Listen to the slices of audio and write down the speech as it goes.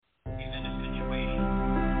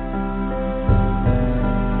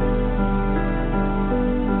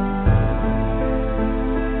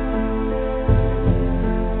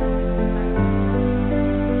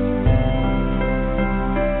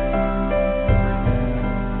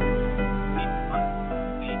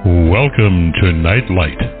Welcome to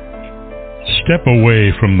Nightlight. Step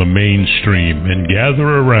away from the mainstream and gather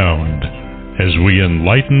around as we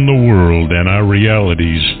enlighten the world and our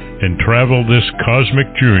realities and travel this cosmic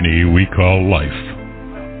journey we call life.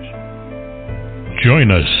 Join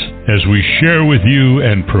us as we share with you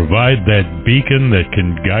and provide that beacon that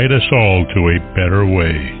can guide us all to a better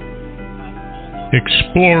way.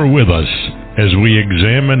 Explore with us as we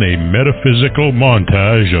examine a metaphysical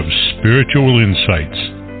montage of spiritual insights,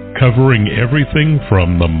 covering everything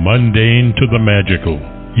from the mundane to the magical,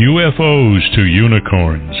 UFOs to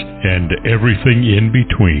unicorns, and everything in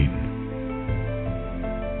between.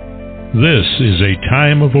 This is a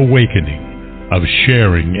time of awakening, of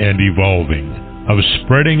sharing and evolving, of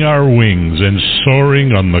spreading our wings and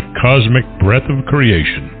soaring on the cosmic breath of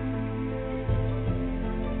creation.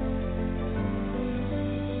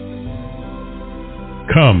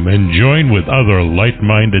 Come and join with other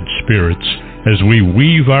light-minded spirits as we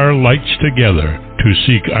weave our lights together to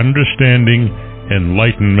seek understanding,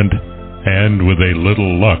 enlightenment, and, with a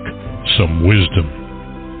little luck, some wisdom.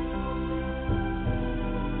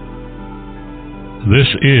 This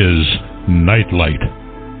is Nightlight,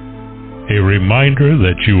 a reminder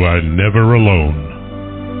that you are never alone.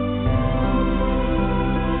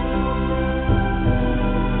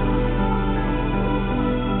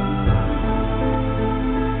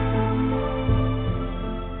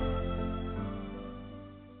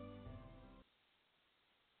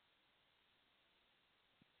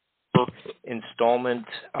 Installment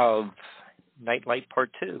of Nightlight Part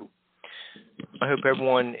 2. I hope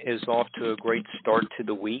everyone is off to a great start to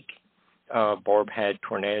the week. Barb had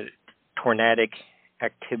tornadic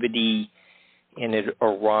activity, and it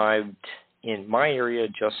arrived in my area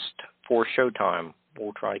just for showtime.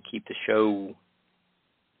 We'll try to keep the show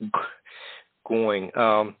going.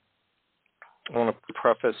 I want to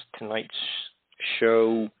preface tonight's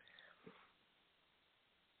show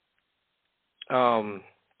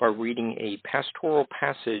by reading a pastoral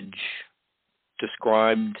passage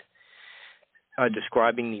describing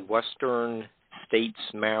the Western States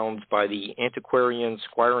mounds by the antiquarians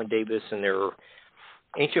Squire and Davis and their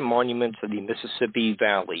ancient monuments of the Mississippi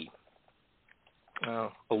Valley.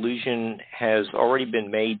 Allusion has already been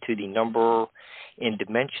made to the number and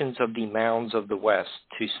dimensions of the mounds of the West.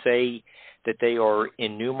 To say that they are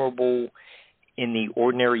innumerable in the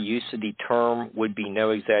ordinary use of the term would be no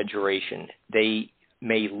exaggeration. They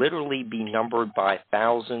may literally be numbered by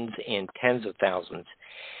thousands and tens of thousands.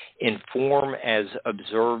 In form, as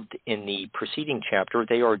observed in the preceding chapter,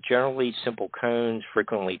 they are generally simple cones,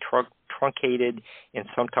 frequently truncated, and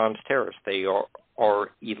sometimes terraced. They are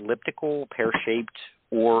elliptical, pear-shaped,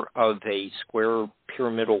 or of a square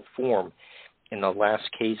pyramidal form. In the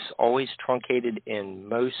last case, always truncated in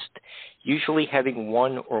most, usually having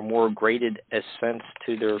one or more graded ascents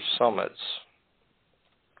to their summits.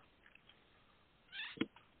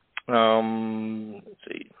 Let's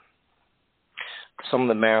see. Some of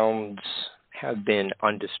the mounds have been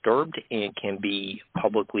undisturbed and can be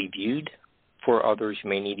publicly viewed. For others, you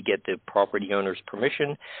may need to get the property owner's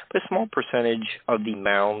permission, but a small percentage of the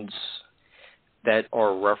mounds that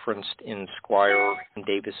are referenced in Squire and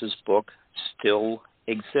Davis's book still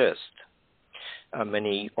exist.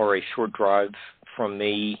 Many are a short drive from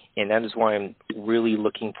me, and that is why I'm really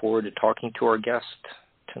looking forward to talking to our guest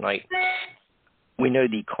tonight. We know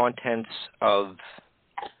the contents of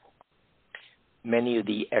many of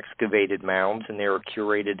the excavated mounds, and they are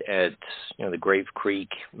curated at the Grave Creek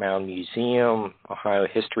Mound Museum, Ohio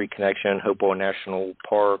History Connection, Hopewell National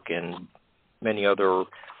Park, and many other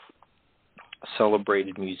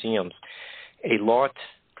celebrated museums. A lot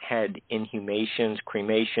had inhumations,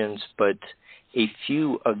 cremations, but a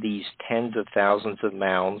few of these tens of thousands of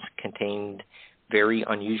mounds contained very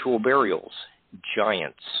unusual burials,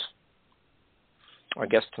 giants. Our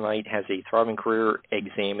guest tonight has a thriving career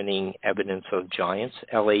examining evidence of giants.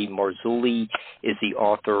 L.A. Marzulli is the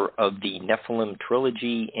author of the Nephilim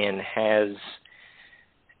trilogy and has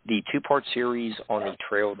the two-part series on the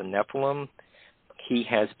Trail of the Nephilim. He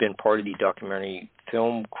has been part of the documentary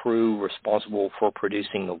film crew responsible for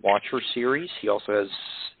producing the Watcher series. He also has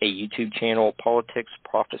a YouTube channel, Politics,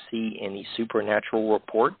 Prophecy, and the Supernatural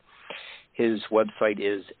Report. His website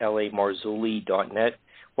is lamarzulli.net.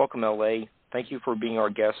 Welcome, L.A. Thank you for being our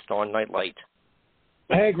guest on Nightlight.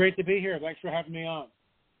 Hey, great to be here. Thanks for having me on.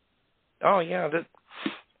 Oh, yeah.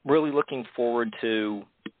 Really looking forward to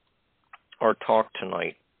our talk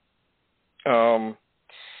tonight.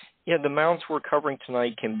 The mounds we're covering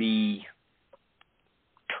tonight can be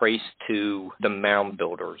traced to the mound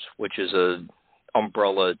builders, which is an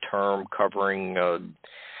umbrella term covering a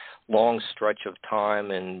long stretch of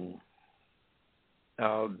time and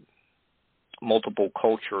multiple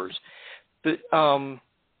cultures. But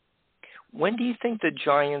when do you think the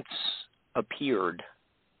giants appeared?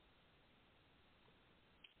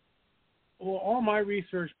 Well, all my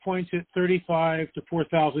research points at 35 to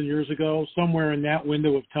 4,000 years ago, somewhere in that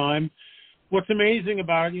window of time. What's amazing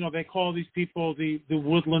about it, they call these people the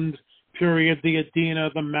woodland period, the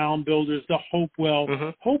Adena, the mound builders, the Hopewell. Mm-hmm.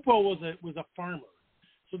 Hopewell was a farmer.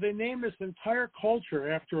 So they named this entire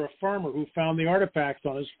culture after a farmer who found the artifacts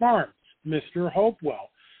on his farm, Mr. Hopewell.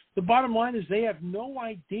 The bottom line is they have no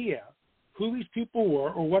idea who these people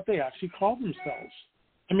were or what they actually called themselves.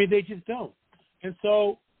 I mean, they just don't. And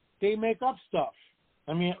so they make up stuff.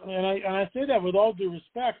 I mean, and I say that with all due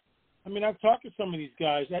respect. I mean, I've talked to some of these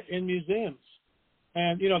guys in museums,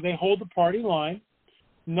 and, they hold the party line.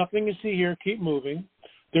 Nothing to see here. Keep moving.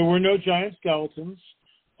 There were no giant skeletons.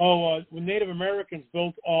 When Native Americans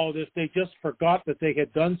built all this, they just forgot that they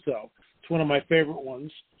had done so. It's one of my favorite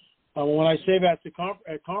ones. When I say that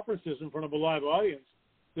at conferences in front of a live audience,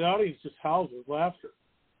 the audience just howls with laughter.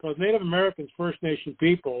 Because Native Americans, First Nation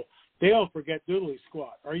people, they don't forget doodly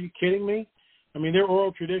squat. Are you kidding me? I mean, their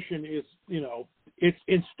oral tradition is, it's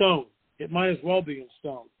in stone. It might as well be in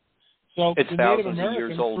stone. So it's the thousands Native Americans, of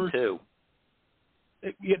years old, too.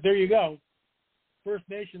 There you go. First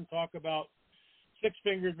Nation talk about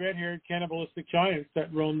six-fingered, red-haired, cannibalistic giants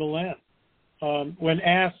that roamed the land.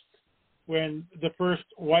 When the first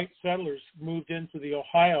white settlers moved into the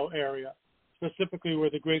Ohio area, specifically where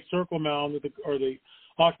the Great Circle Mound or the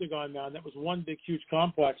Octagon Mound, that was one big, huge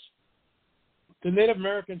complex, the Native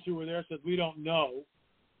Americans who were there said, we don't know.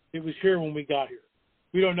 It was here when we got here.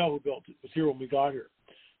 We don't know who built it. It was here when we got here.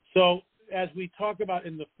 So as we talk about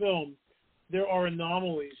in the film, there are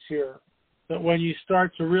anomalies here that when you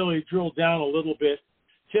start to really drill down a little bit,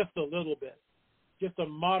 just a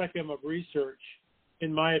modicum of research,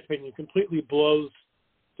 in my opinion, completely blows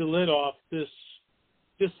the lid off this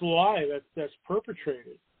lie that's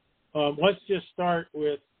perpetrated. Let's just start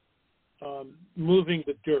with moving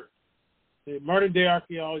the dirt. The modern-day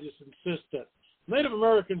archaeologists insist that Native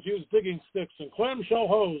Americans used digging sticks and clamshell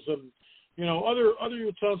hoes and other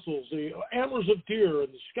utensils, the antlers of deer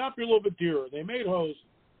and the scapula of a deer, and they made hoes,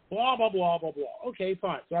 blah, blah, blah, blah, blah. Okay,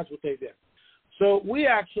 fine. So that's what they did. So we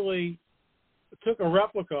actually took a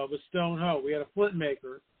replica of a stone hoe. We had a flint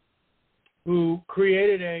maker who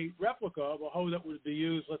created a replica of a hoe that would be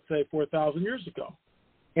used, let's say, 4,000 years ago.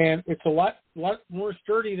 And it's a lot more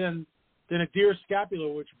sturdy than a deer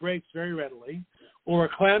scapula, which breaks very readily, or a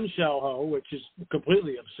clamshell hoe, which is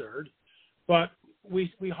completely absurd. But we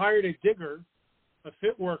hired a digger, a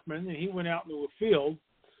fit workman, and he went out into a field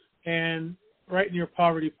and right near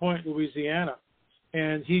Poverty Point, Louisiana,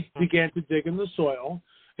 and he began to dig in the soil,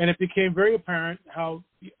 and it became very apparent how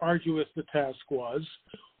arduous the task was,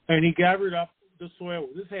 and he gathered up the soil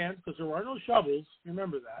with his hands because there are no shovels,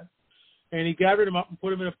 remember that, and he gathered them up and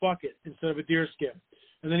put them in a bucket instead of a deer skin,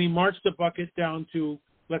 and then he marched the bucket down to,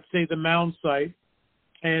 let's say, the mound site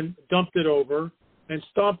and dumped it over and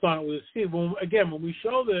stomped on it with his feet. When we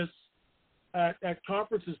show this at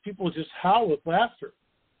conferences, people just howl with laughter.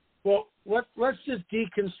 Well, let's just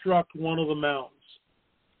deconstruct one of the mounds.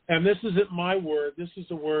 And this isn't my word. This is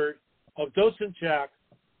a word of Docent Jack,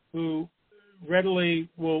 who readily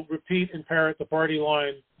will repeat and parrot the party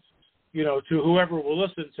line, to whoever will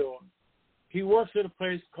listen to him. He works at a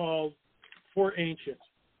place called Fort Ancient.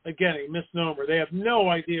 Again, a misnomer. They have no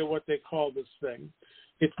idea what they call this thing.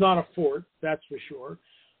 It's not a fort, that's for sure.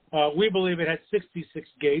 We believe it had 66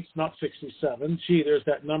 gates, not 67. Gee, there's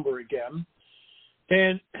that number again.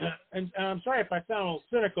 And I'm sorry if I sound a little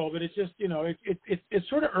cynical, but it's just, it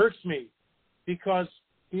sort of irks me because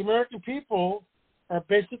the American people are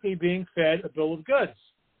basically being fed a bill of goods.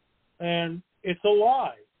 And it's a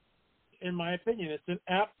lie, in my opinion. It's an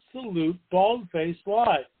absolute bald-faced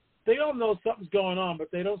lie. They all know something's going on, but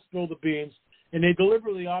they don't spill the beans, and they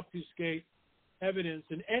deliberately obfuscate evidence,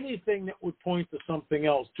 and anything that would point to something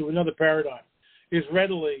else, to another paradigm, is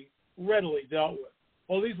readily dealt with.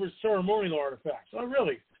 Well, these were ceremonial artifacts. Oh,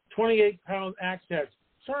 really? 28-pound axe heads.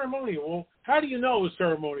 Ceremonial. Well, how do you know it was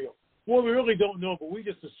ceremonial? Well, we really don't know, but we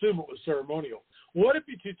just assume it was ceremonial. What if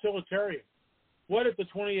it's utilitarian? What if the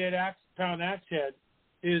 28-pound axe head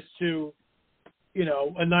is to,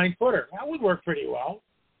 a 9-footer? That would work pretty well.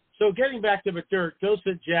 So getting back to the dirt,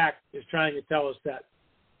 Docent Jack is trying to tell us that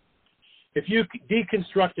if you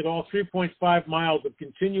deconstructed all 3.5 miles of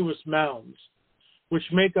continuous mounds, which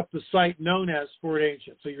make up the site known as Fort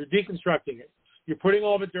Ancient, so you're deconstructing it, you're putting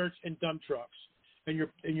all the dirt in dump trucks, and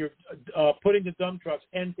you're putting the dump trucks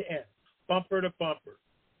end to end, bumper to bumper.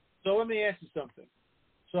 So let me ask you something.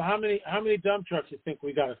 So how many dump trucks you think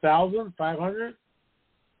we got? 1,000? 500?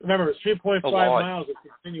 Remember, it's 3.5 A lot. miles of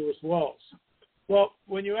continuous walls. Well,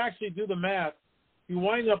 when you actually do the math, you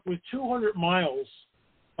wind up with 200 miles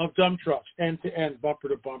of dump trucks, end to end, bumper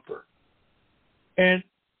to bumper. And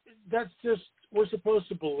that's just, we're supposed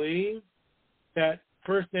to believe that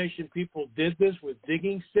First Nation people did this with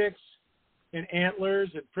digging sticks and antlers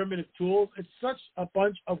and primitive tools. It's such a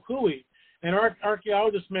bunch of hooey. And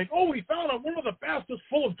archaeologists make, we found one of the baskets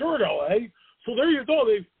full of dirt, eh? So there you go.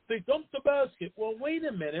 They dumped the basket. Well, wait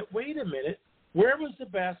a minute. Where was the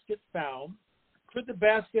basket found? Could the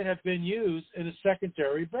basket have been used in a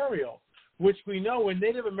secondary burial? Which we know when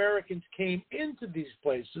Native Americans came into these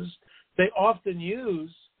places, they often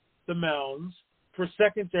used the mounds for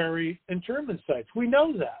secondary interment sites. We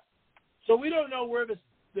know that. So we don't know where this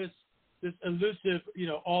elusive,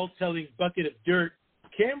 all-telling bucket of dirt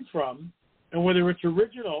came from and whether it's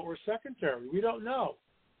original or secondary. We don't know.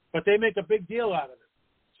 But they make a big deal out of it.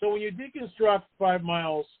 So when you deconstruct 5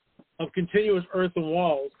 miles of continuous earthen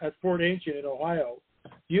walls at Fort Ancient in Ohio,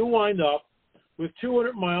 you wind up with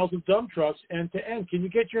 200 miles of dump trucks end to end. Can you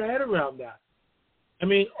get your head around that? I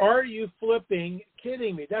mean, are you flipping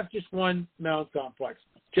kidding me? That's just one mound complex,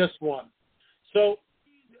 just one. So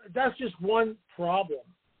that's just one problem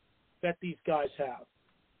that these guys have.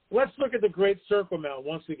 Let's look at the Great Circle Mound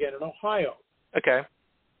once again in Ohio. Okay.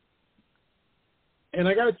 And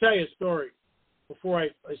I got to tell you a story before I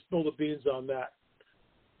spill the beans on that.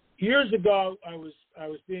 Years ago, I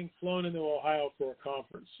was being flown into Ohio for a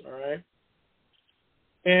conference, all right?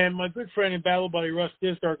 And my good friend and battle buddy Russ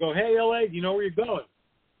Dizdar go, "Hey, LA, do you know where you're going?"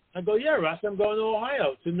 I go, "Yeah, Russ, I'm going to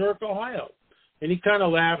Ohio, to Newark, Ohio." And he kind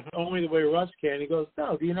of laughed only the way Russ can. He goes,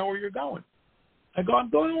 "No, do you know where you're going?" I go, "I'm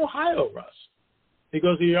going to Ohio, Russ." He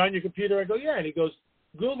goes, "Are you on your computer?" I go, "Yeah." And he goes,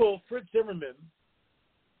 "Google Fritz Zimmerman,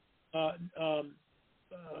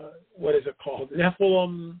 what is it called?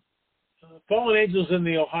 Nephilim, Fallen Angels in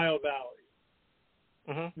the Ohio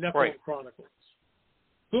Valley. Nephilim right. Chronicles.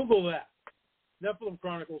 Google that. Nephilim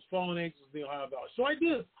Chronicles, Fallen Angels in the Ohio Valley." So I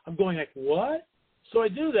do. I'm going like, what? So I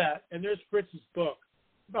do that, and there's Fritz's book.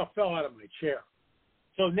 I about fell out of my chair.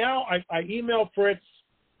 So now I email Fritz,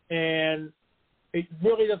 and it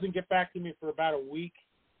really doesn't get back to me for about a week.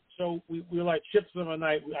 So we're like ships in the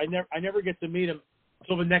night. I never get to meet him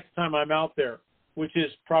until the next time I'm out there, which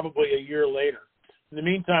is probably a year later. In the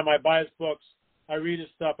meantime, I buy his books, I read his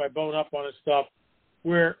stuff, I bone up on his stuff.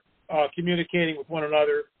 We're communicating with one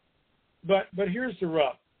another. But here's the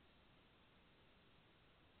rub.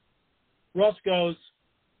 Russ goes,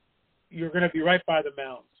 "You're going to be right by the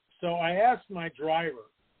mounds." So I asked my driver,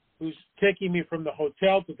 who's taking me from the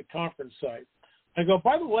hotel to the conference site, I go,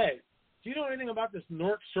 "By the way, do you know anything about this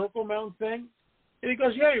Newark Circle Mound thing?" And he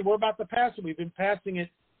goes, "Yeah, we're about to pass it. We've been passing it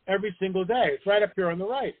every single day. It's right up here on the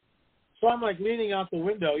right." So I'm like leaning out the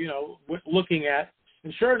window, looking at,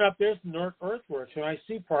 and sure enough, there's the Newark Earthworks, and I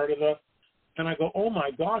see part of and I go, "Oh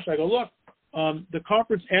my gosh." I go, "Look, the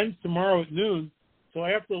conference ends tomorrow at noon, so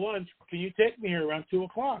after lunch, can you take me here around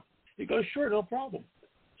 2:00? He goes, "Sure, no problem."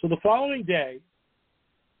 So the following day,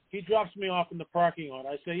 he drops me off in the parking lot.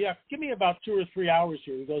 I say, "Yeah, give me about 2 or 3 hours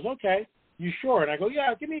here." He goes, "Okay, you sure?" And I go,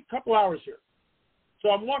 "Yeah, give me a couple hours here."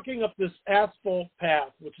 So I'm walking up this asphalt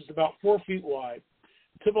path, which is about 4 feet wide.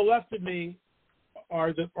 To the left of me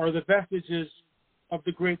are the vestiges of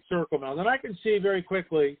the Great Circle Mound. And I can see very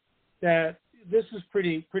quickly that this is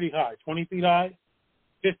pretty high, 20 feet high,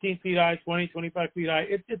 15 feet high, 20, 25 feet high.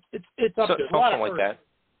 It's up there. A lot of like earth. that.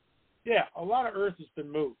 Yeah, a lot of earth has been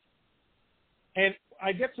moved. And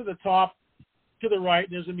I get to the top, to the right,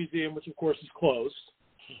 there's a museum, which of course is closed.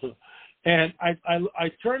 And I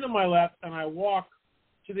turn to my left and I walk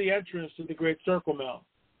to the entrance to the Great Circle Mound.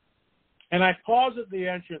 And I pause at the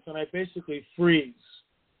entrance and I basically freeze.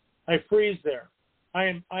 I freeze there. I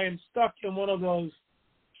am stuck in one of those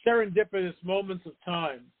serendipitous moments of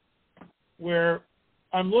time where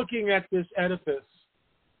I'm looking at this edifice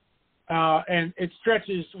and it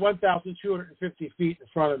stretches 1,250 feet in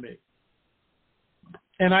front of me.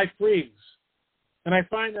 And I freeze. And I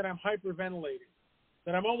find that I'm hyperventilating,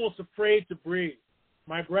 that I'm almost afraid to breathe.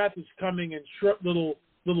 My breath is coming in short little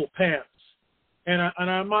pants. And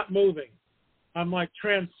I'm not moving. I'm like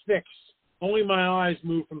transfixed. Only my eyes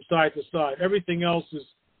move from side to side. Everything else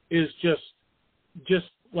is just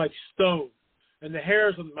like stone. And the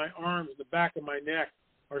hairs on my arms, the back of my neck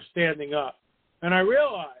are standing up. And I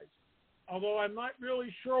realize, although I'm not really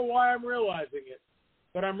sure why I'm realizing it,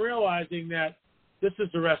 but I'm realizing that this is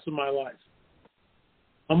the rest of my life.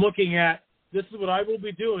 I'm looking at, this is what I will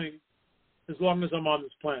be doing as long as I'm on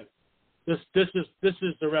this planet. This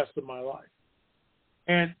is the rest of my life.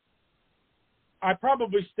 And I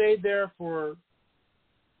probably stayed there for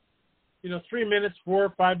 3 minutes, 4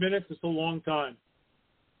 or 5 minutes, it's a long time.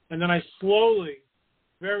 And then I slowly,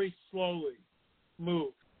 very slowly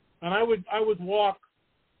move. And I would walk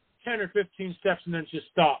 10 or 15 steps and then just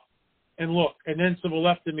stop and look. And then to the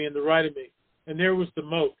left of me and the right of me. And there was the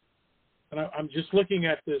moat. And I'm just looking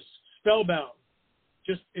at this spellbound,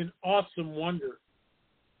 just in awesome wonder,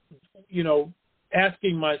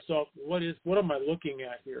 asking myself, what am I looking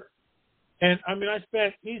at here? And I mean, I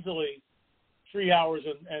spent easily 3 hours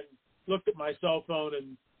and looked at my cell phone,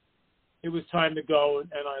 and it was time to go, and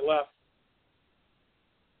I left.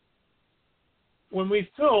 When we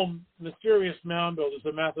filmed Mysterious Mound Builders,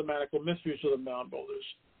 the Mathematical Mysteries of the Mound Builders,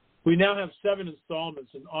 we now have 7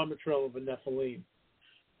 installments in On the Trail of the Nephilim.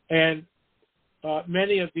 And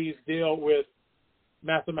many of these deal with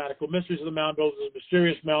Mathematical Mysteries of the Mound Builders,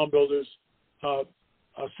 Mysterious Mound Builders,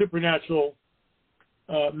 Supernatural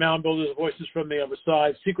Mound Builders, Voices from the Other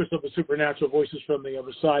Side, Secrets of the Supernatural, Voices from the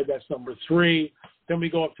Other Side. That's number 3. Then we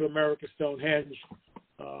go up to America Stonehenge,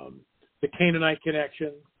 the Canaanite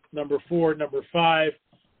Connection, number 4. Number 5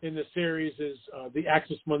 in the series is the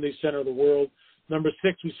Axis Mundi, Center of the World. Number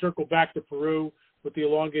 6, we circle back to Peru with the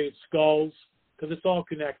elongated skulls, because it's all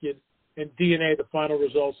connected, and DNA, the final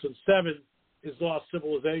results. And 7 is Lost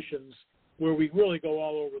Civilizations, where we really go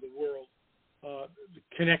all over the world,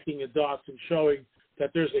 connecting the dots and showing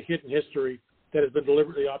that there's a hidden history that has been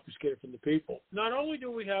deliberately obfuscated from the people. Not only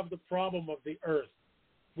do we have the problem of the Earth,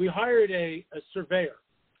 we hired a surveyor,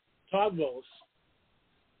 Todd Willis,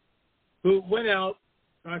 who went out,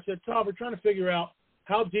 and I said, Todd, we're trying to figure out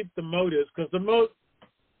how deep the moat is, because the moat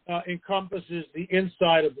encompasses the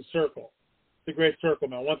inside of the circle, the Great Circle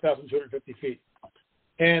Mound, 1,250 feet.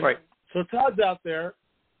 And right. So Todd's out there.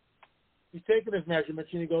 He's taking his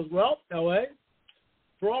measurements, and he goes, well, L.A.,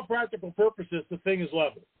 for all practical purposes, the thing is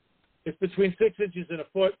level. It's between 6 inches and a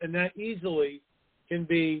foot, and that easily can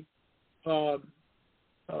be the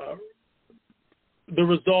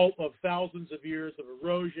result of thousands of years of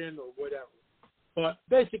erosion or whatever. But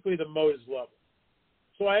basically, the moat is level.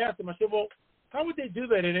 So I asked him, I said, well, how would they do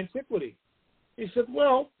that in antiquity? He said,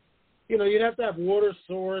 well, you'd have to have water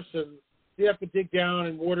source, and you'd have to dig down,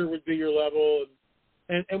 and water would be your level.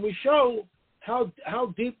 And we show how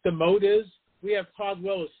deep the moat is. We have Todd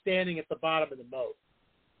Willis standing at the bottom of the moat.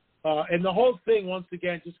 And the whole thing, once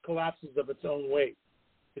again, just collapses of its own weight.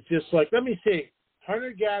 It's just like, let me see.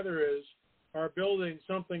 Hunter-gatherers are building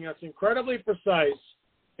something that's incredibly precise.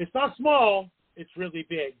 It's not small. It's really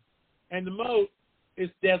big. And the moat is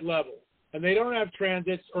dead level. And they don't have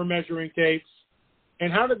transits or measuring tapes.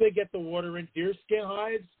 And how did they get the water in? Deerskin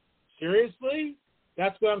hides? Seriously?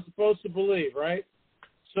 That's what I'm supposed to believe, right?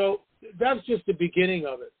 So that's just the beginning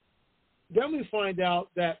of it. Then we find out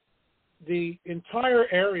that the entire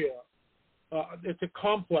area, it's a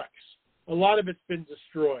complex. A lot of it's been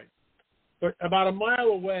destroyed. But about a mile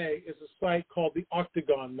away is a site called the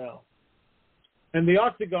Octagon Mound. And the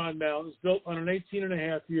Octagon Mound is built on an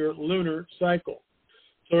 18-and-a-half-year lunar cycle.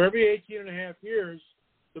 So every 18-and-a-half years,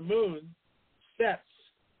 the moon sets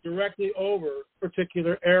directly over a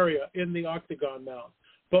particular area in the Octagon Mound.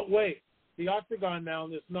 But wait, the Octagon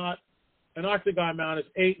Mound is not an octagon mound is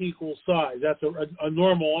 8 equal sides. That's a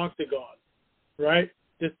normal octagon, right?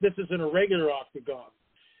 This is an irregular octagon,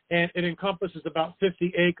 and it encompasses about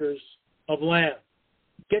 50 acres of land.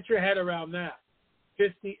 Get your head around that,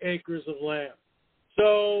 50 acres of land.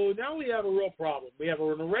 So now we have a real problem. We have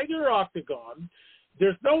an irregular octagon.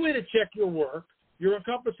 There's no way to check your work. You're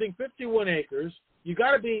encompassing 51 acres. You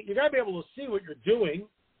got to be able to see what you're doing.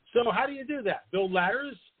 So how do you do that? Build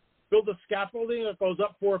ladders? Build a scaffolding that goes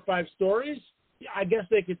up 4 or 5 stories? Yeah, I guess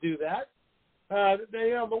they could do that. The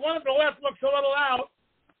one on the left looks a little out.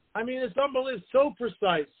 I mean, it's unbelievable.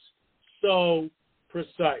 So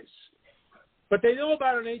precise. But they know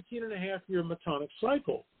about an 18-and-a-half-year metonic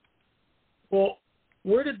cycle. Well,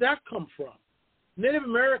 where did that come from? Native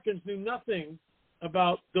Americans knew nothing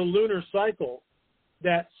about the lunar cycle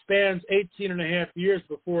that spans 18-and-a-half years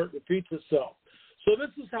before it repeats itself. So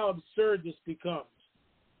this is how absurd this becomes.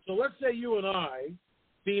 So let's say you and I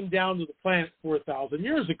beamed down to the planet 4,000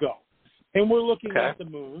 years ago, and we're looking at the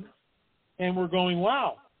moon, and we're going,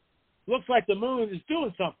 wow, looks like the moon is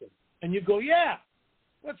doing something. And you go, yeah,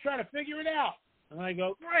 let's try to figure it out. And I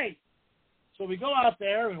go, great. So we go out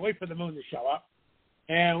there and wait for the moon to show up,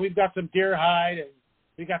 and we've got some deer hide, and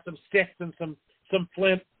we got some sticks and some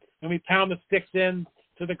flint, and we pound the sticks in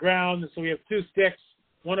to the ground, and so we have 2 sticks,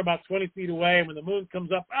 one about 20 feet away, and when the moon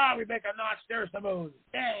comes up, we make a notch, there's the moon,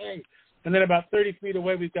 yay! And then about 30 feet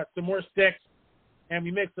away, we've got some more sticks, and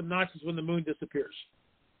we make some notches when the moon disappears.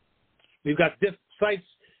 We've got sites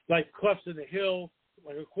like clefts in the hill,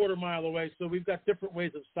 like a quarter mile away, so we've got different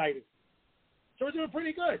ways of sighting. So we're doing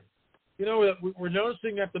pretty good. You know, we're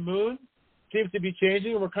noticing that the moon seems to be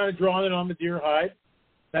changing, and we're kind of drawing it on the deer hide,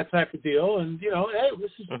 that type of deal. And, you know, hey, this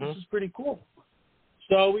is pretty cool.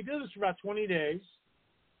 So we do this for about 20 days,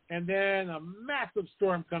 and then a massive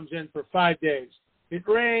storm comes in for 5 days. It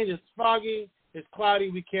rains, it's foggy, it's cloudy,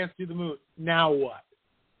 we can't see the moon. Now what?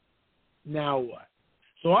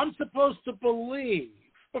 So I'm supposed to believe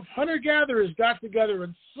if hunter-gatherers got together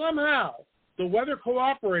and somehow the weather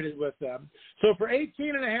cooperated with them, so for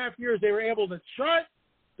 18 and a half years they were able to chart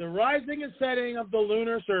the rising and setting of the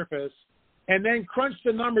lunar surface and then crunch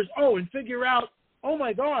the numbers, and figure out, oh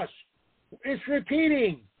my gosh, it's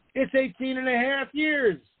repeating. It's 18 and a half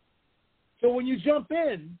years. So when you jump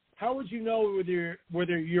in, how would you know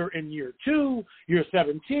whether you're in year 2, year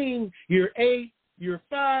 17, year 8, year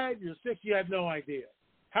 5, year 6? You have no idea.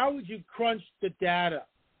 How would you crunch the data?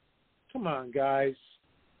 Come on, guys.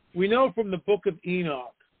 We know from the Book of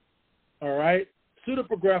Enoch, all right,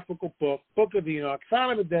 pseudepigraphical Book of Enoch,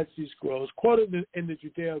 found in the Dead Sea Scrolls, quoted in the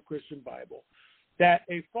Judeo-Christian Bible, that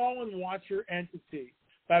a fallen watcher entity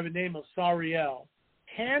by the name of Sariel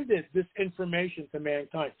handed this information to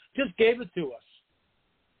mankind, just gave it to us.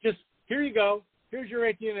 Just, here you go. Here's your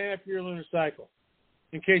 18-and-a-half-year lunar cycle,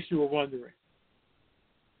 in case you were wondering.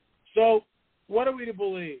 So what are we to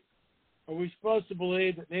believe? Are we supposed to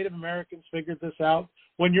believe that Native Americans figured this out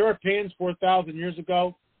when Europeans 4,000 years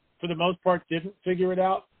ago, for the most part, didn't figure it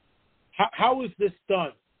out? How was this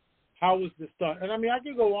done? And I mean, I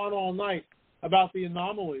could go on all night about the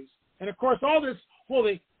anomalies. And of course, all this,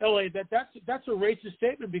 that's a racist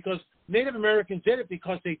statement because Native Americans did it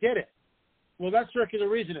because they did it. Well, that's circular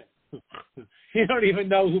reasoning. You don't even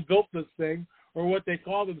know who built this thing or what they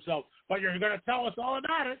call themselves, but you're going to tell us all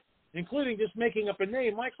about it, including just making up a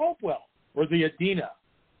name like Hopewell or the Adena.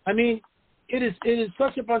 I mean, it is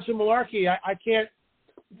such a bunch of malarkey. I can't.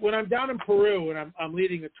 When I'm down in Peru and I'm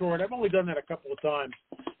leading a tour, and I've only done that a couple of times,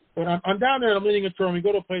 but I'm down there and I'm leading a tour, and we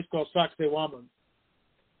go to a place called Sacsayhuaman.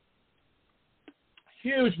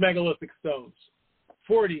 Huge megalithic stones,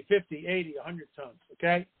 40, 50, 80, 100 tons,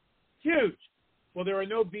 okay? Huge. Well, there are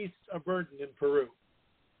no beasts of burden in Peru.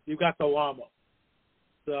 You've got the llama.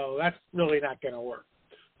 So that's really not going to work.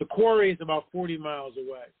 The quarry is about 40 miles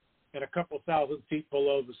away and a couple thousand feet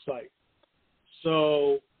below the site.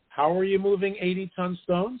 So how are you moving 80-ton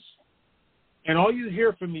stones? And all you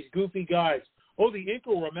hear from these goofy guys, the Inca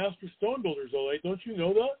were master stone builders, Ole. Don't you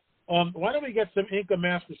know that? Why don't we get some Inca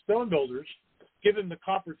master stone builders, give them the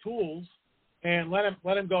copper tools, and let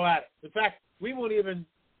them go at it? In fact, we won't even.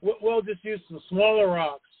 We'll just use some smaller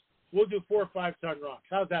rocks. We'll do 4 or 5 ton rocks.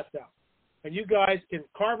 How's that sound? And you guys can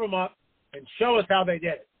carve them up and show us how they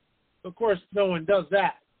did it. Of course, no one does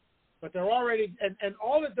that. But they're already, and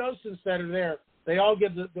all the docents that are there, they all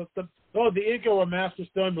give the Inca or master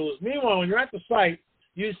stone builders. Meanwhile, when you're at the site,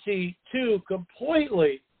 you see 2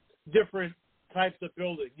 completely different types of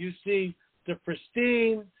building. You see the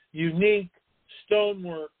pristine, unique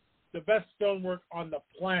stonework, the best stonework on the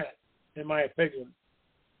planet, in my opinion,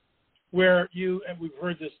 where and we've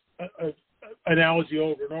heard this analogy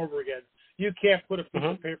over and over again, you can't put a piece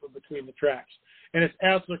of paper between the tracks. And it's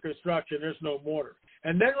Asler construction, there's no mortar.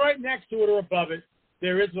 And then right next to it or above it,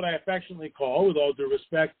 there is what I affectionately call, with all due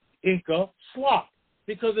respect, Inca slop,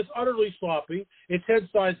 because it's utterly sloppy. It's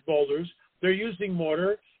head-sized boulders. They're using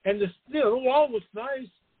mortar, and the wall looks nice.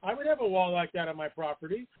 I would have a wall like that on my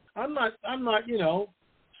property. I'm not,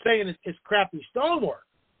 saying it's crappy stonework.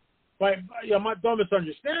 But don't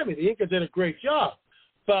misunderstand me. The Inca did a great job,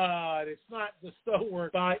 but it's not the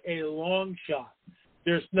stonework by a long shot.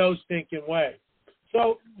 There's no stinking way.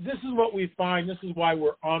 So this is what we find. This is why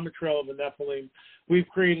we're on the trail of the Nephilim. We've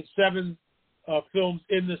created 7 films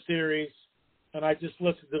in the series, and I just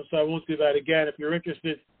listed them, so I won't do that again. If you're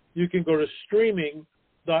interested, you can go to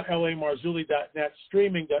streaming.lamarzulli.net,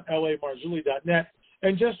 streaming.lamarzulli.net,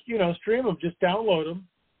 and just, stream them. Just download them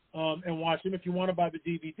and watch them. If you want to buy the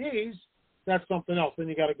DVDs, that's something else. Then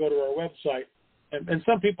you got to go to our website. And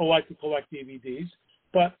some people like to collect DVDs,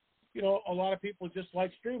 but a lot of people just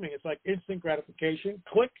like streaming. It's like instant gratification.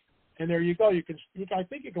 Click, and there you go. I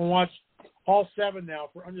think you can watch all 7 now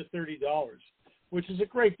for under $30, which is a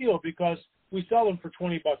great deal because we sell them for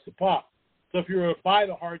 $20 a pop. So if you were to buy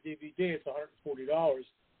the hard DVD, it's $140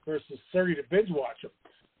 versus $30 to binge watch them.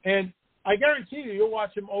 And I guarantee you'll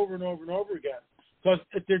watch them over and over and over again because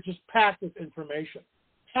they're just packed with information.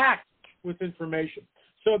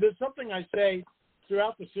 So there's something I say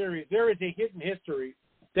throughout the series. There is a hidden history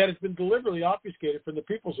that has been deliberately obfuscated from the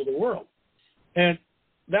peoples of the world. And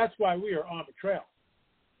that's why we are on the trail.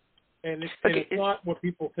 And it's not what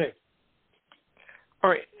people think. All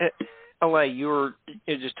right. L.A., you're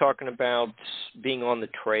just talking about being on the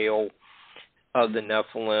trail of the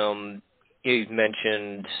Nephilim. You've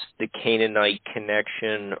mentioned the Canaanite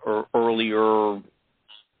connection earlier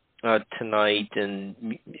tonight, and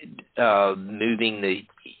moving the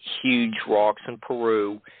huge rocks in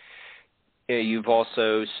Peru. You've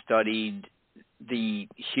also studied the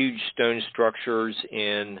huge stone structures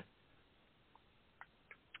in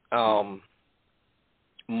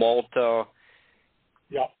Malta.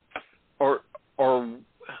 Yeah.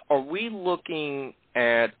 Are we looking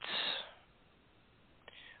at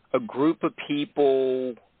a group of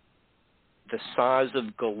people the size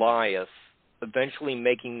of Goliath eventually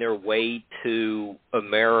making their way to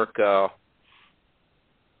America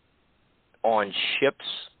on ships?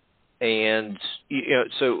 And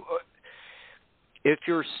so if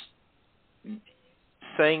you're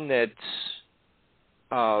saying that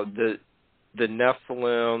the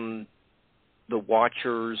Nephilim, the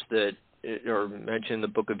Watchers that are mentioned in the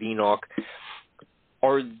Book of Enoch,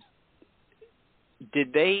 are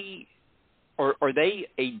they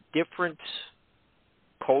a different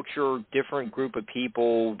culture, different group of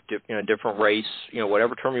people, different race,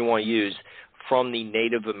 whatever term you want to use, from the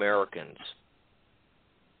Native Americans?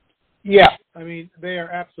 Yeah, I mean, they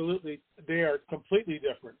are completely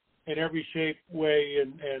different in every shape, way,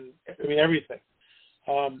 and I mean, everything.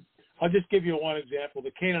 I'll just give you one example,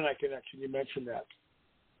 the Canaanite connection, you mentioned that.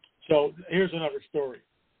 So here's another story.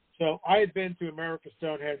 So I had been to America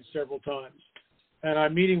Stonehenge several times, and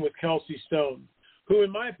I'm meeting with Kelsey Stone, who,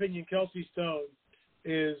 in my opinion, Kelsey Stone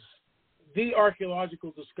is the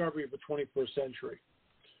archaeological discovery of the 21st century.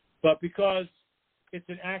 But because it's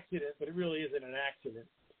an accident, but it really isn't an accident,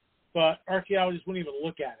 but archaeologists won't even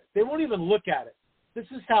look at it. They won't even look at it. This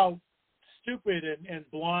is how stupid and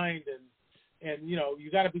blind and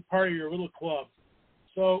you got to be part of your little club.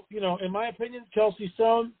 So, in my opinion, Kelsey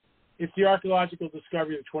Stone, it's the archaeological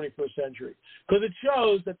discovery of the 21st century because it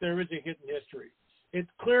shows that there is a hidden history. It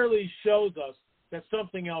clearly shows us that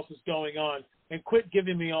something else is going on, and quit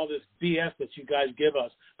giving me all this BS that you guys give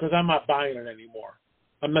us because I'm not buying it anymore.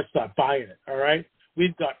 I'm not buying it, all right?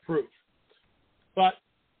 We've got proof. But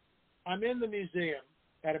I'm in the museum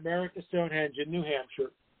at America Stonehenge in New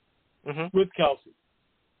Hampshire with Kelsey.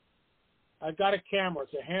 I've got a camera.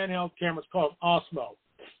 It's a handheld camera. It's called Osmo.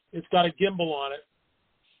 It's got a gimbal on it.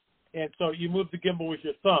 And so you move the gimbal with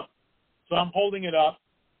your thumb. So I'm holding it up,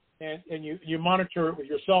 and you monitor it with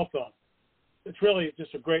your cell phone. It's really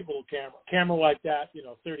just a great little camera. Camera like that,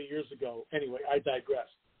 30 years ago. Anyway, I digress.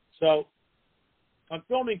 So I'm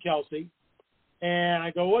filming Kelsey, and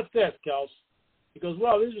I go, "What's this, Kels?" He goes,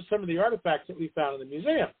 "Well, these are some of the artifacts that we found in the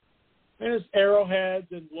museum. And it's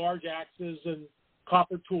arrowheads and large axes and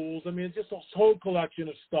copper tools. I mean, it's just a whole collection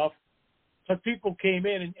of stuff that people came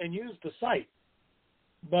in and used the site."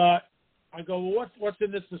 But I go, "Well, what's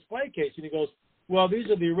in this display case?" And he goes, "Well,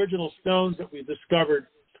 these are the original stones that we discovered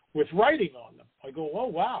with writing on them." I go, "Oh,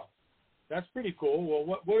 wow, that's pretty cool.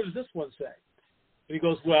 Well, what does this one say?" And he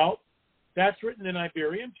goes, "Well, that's written in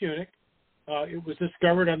Iberian Punic. It was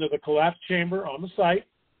discovered under the collapsed chamber on the site.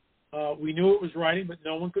 We knew it was writing, but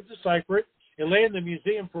no one could decipher it. It lay in the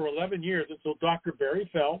museum for 11 years until Dr. Barry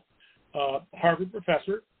Fell, Harvard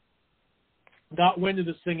professor, got wind of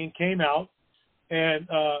this thing and came out and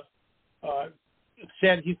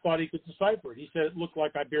said he thought he could decipher it. He said it looked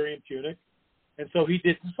like Iberian Punic, and so he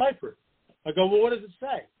did decipher it." I go, "Well, what does it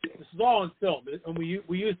say?" This is all on film, and we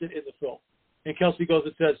used it in the film. And Kelsey goes,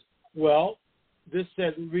 "It says, well, this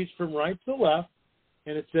says it reads from right to left,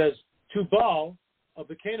 and it says, to Baal of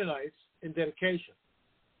the Canaanites in dedication."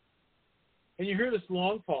 And you hear this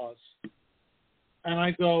long pause, and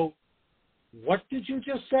I go, "What did you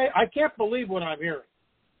just say?" I can't believe what I'm hearing.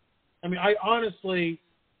 I mean, I honestly,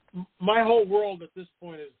 my whole world at this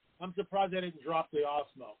point is, I'm surprised I didn't drop the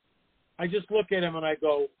Osmo. I just look at him and I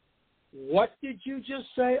go, "What did you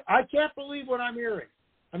just say?" I can't believe what I'm hearing.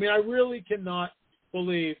 I mean, I really cannot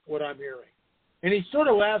believe what I'm hearing. And he sort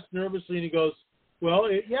of laughs nervously and he goes, "Well,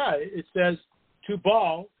 it says, to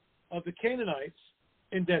Baal of the Canaanites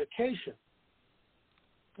in dedication."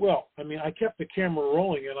 Well, I mean, I kept the camera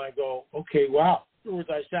rolling and I go, "Okay, wow." Afterwards,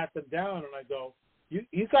 I sat them down and I go,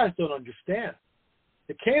 you guys don't understand.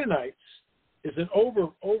 The Canaanites is an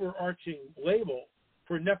overarching label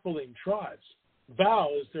for Nephilim tribes.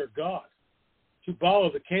 Baal is their god. To Baal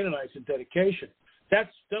of the Canaanites in dedication. That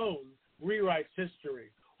stone rewrites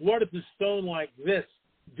history. What is a stone like this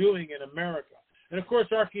doing in America? And of course,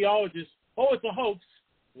 archaeologists, it's a hoax.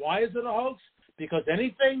 Why is it a hoax? Because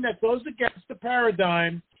anything that goes against the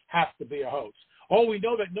paradigm has to be a hoax. We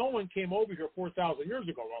know that no one came over here 4,000 years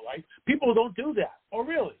ago, all right? People don't do that. Oh,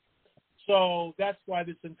 really? So that's why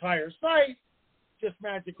this entire site just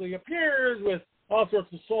magically appears with all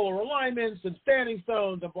sorts of solar alignments and standing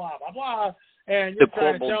stones and blah, blah, blah. And you're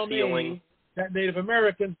trying to tell me that Native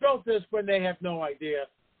Americans built this when they have no idea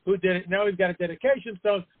who did it. Now we've got a dedication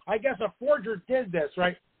stone. I guess a forger did this,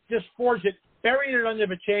 right? Just forged it, buried it under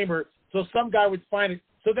the chamber so some guy would find it.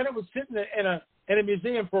 So then it was sitting in a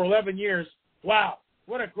museum for 11 years. Wow,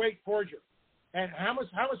 what a great forger. And how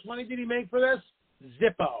much money did he make for this?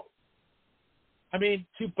 Zippo. I mean,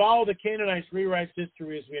 Tubal the Canaanites rewrites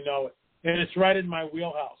history as we know it. And it's right in my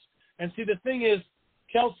wheelhouse. And see, the thing is,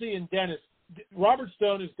 Kelsey and Dennis, Robert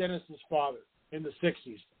Stone is Dennis's father in the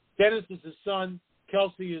 60s. Dennis is his son.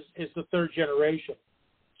 Kelsey is the third generation.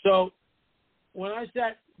 So when I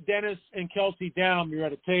sat Dennis and Kelsey down, we were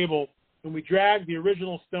at a table, and we dragged the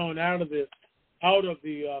original stone out of the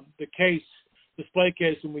case, display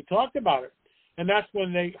case, and we talked about it. And that's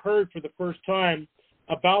when they heard for the first time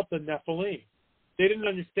about the Nephilim. They didn't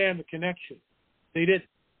understand the connection. They didn't.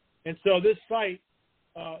 And so this site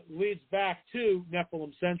leads back to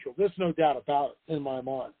Nephilim Central. There's no doubt about it in my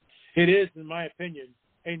mind. It is, in my opinion,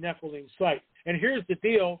 a Nephilim site. And here's the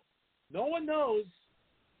deal. No one knows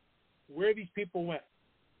where these people went,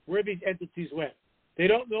 where these entities went. They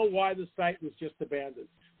don't know why the site was just abandoned.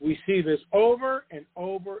 We see this over and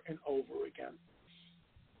over and over again.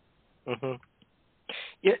 Mm-hmm.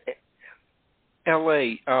 Yeah,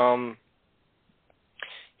 L.A.,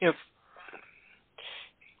 if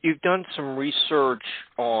you've done some research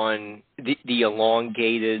on the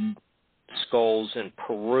elongated skulls in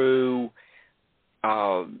Peru.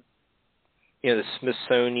 The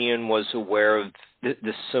Smithsonian was aware of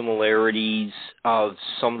the similarities of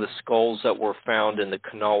some of the skulls that were found in the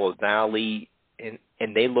Kanawha Valley,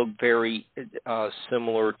 and they look very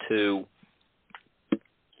similar to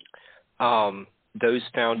those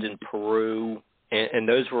found in Peru. And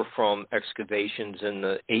those were from excavations in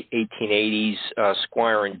the 1880s.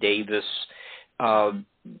 Squire and Davis,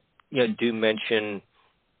 do mention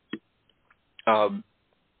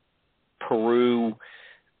Peru,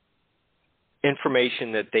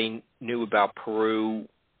 information that they knew about Peru,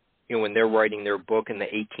 when they're writing their book in the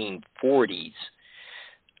 1840s.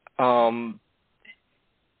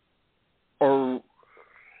 Or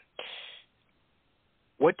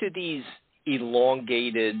what do these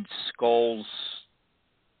elongated skulls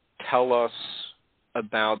tell us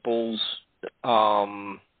about bulls?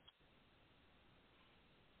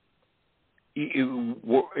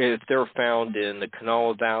 If they're found in the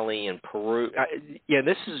Kanawha Valley in Peru,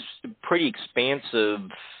 this is a pretty expansive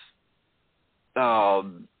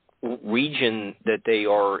region that they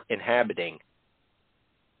are inhabiting.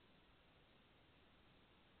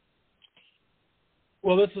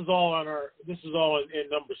 Well, this is all in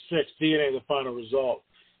number 6, DNA, the final result.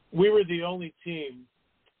 We were the only team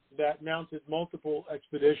that mounted multiple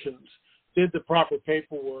expeditions, did the proper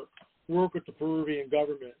paperwork, worked with the Peruvian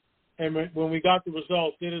government. And when we got the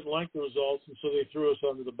results, they didn't like the results, and so they threw us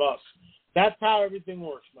under the bus. That's how everything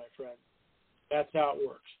works, my friend. That's how it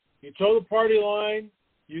works. You toe the party line,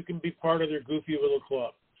 you can be part of their goofy little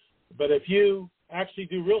club. But if you actually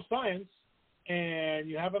do real science and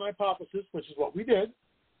you have an hypothesis, which is what we did,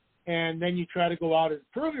 and then you try to go out and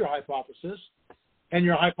prove your hypothesis, and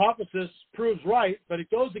your hypothesis proves right, but it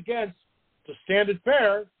goes against the standard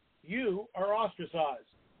fare, you are ostracized.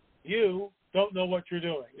 You don't know what you're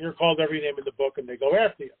doing. You're called every name in the book, and they go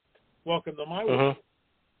after you. Welcome to my world.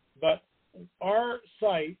 But our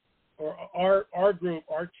site, or our group,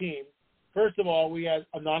 our team, first of all, we had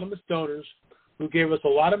anonymous donors who gave us a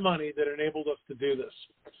lot of money that enabled us to do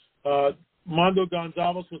this. Mondo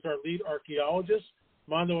Gonzalez was our lead archaeologist.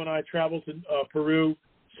 Mondo and I traveled to Peru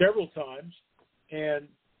several times, and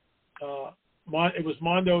it was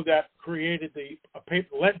Mondo that created the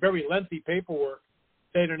very lengthy paperwork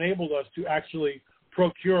that enabled us to actually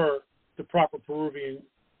procure the proper Peruvian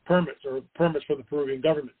permits for the Peruvian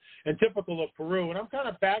government. And typical of Peru, and I'm kind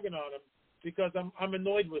of bagging on them because I'm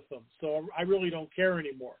annoyed with them, so I really don't care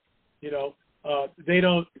anymore. They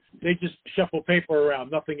just shuffle paper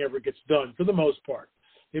around. Nothing ever gets done for the most part.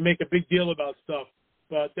 They make a big deal about stuff,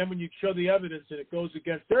 but then when you show the evidence and it goes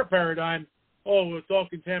against their paradigm, oh, it's all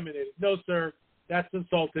contaminated. No, sir, that's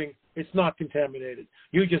insulting. It's not contaminated.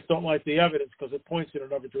 You just don't like the evidence because it points in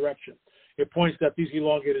another direction. It points that these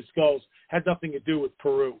elongated skulls had nothing to do with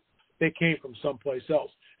Peru. They came from someplace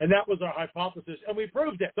else. And that was our hypothesis, and we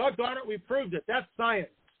proved it. Doggone it, we proved it. That's science.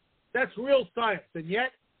 That's real science. And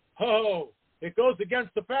yet, it goes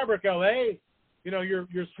against the fabric, L.A.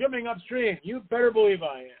 You're swimming upstream. You better believe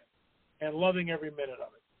I am, and loving every minute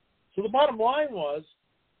of it. So the bottom line was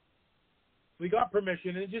we got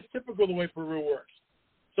permission, and it's just typical the way Peru works.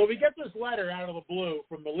 So we get this letter out of the blue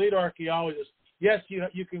from the lead archaeologist. Yes,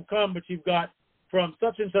 you can come, but you've got from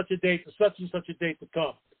such and such a date to such and such a date to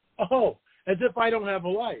come. Oh, as if I don't have a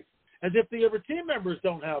life. As if the other team members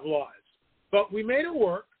don't have lives. But we made it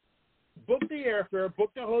work, booked the airfare,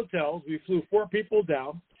 booked the hotels. We flew 4 people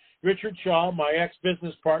down. Richard Shaw, my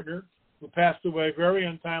ex-business partner, who passed away very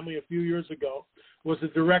untimely a few years ago, was the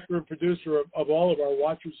director and producer of all of our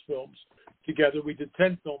Watchers films together. We did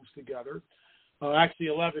 10 films together, actually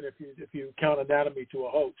 11 if you count Anatomy to a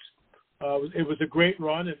Hoax. It was a great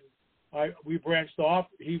run, and we branched off.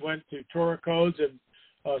 He went to Torah Codes and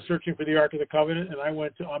Searching for the Ark of the Covenant, and I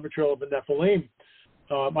went to On Betrayal of the Nephilim.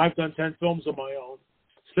 I've done 10 films of my own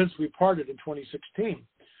since we parted in 2016.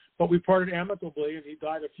 But we parted amicably, and he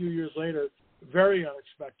died a few years later, very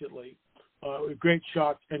unexpectedly. A great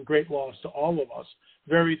shock and great loss to all of us.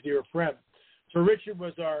 Very dear friend. So Richard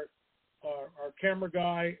was our camera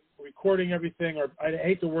guy, recording everything. I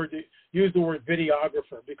hate to use the word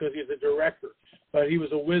videographer because he's a director, but he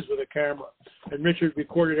was a whiz with a camera. And Richard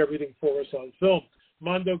recorded everything for us on film.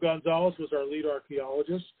 Mondo Gonzalez was our lead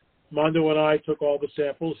archaeologist. Mondo and I took all the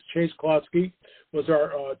samples. Chase Klodsky was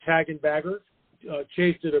our tag and bagger.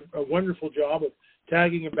 Chase did a wonderful job of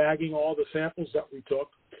tagging and bagging all the samples that we took.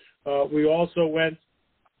 We also went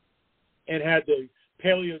and had the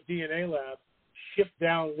Paleo DNA lab shipped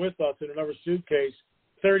down with us in another suitcase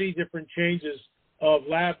 30 different changes of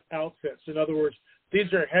lab outfits. In other words,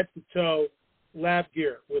 these are head-to-toe lab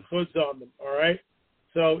gear with hoods on them, all right?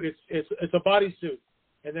 So it's a bodysuit.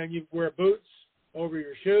 And then you wear boots over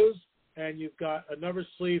your shoes, and you've got another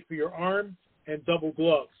sleeve for your arm and double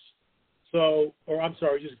gloves.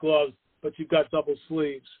 Just gloves, but you've got double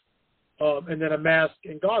sleeves. And then a mask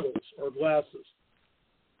and goggles or glasses.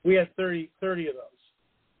 We had 30 of those.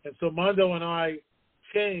 And so Mondo and I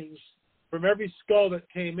changed from every skull that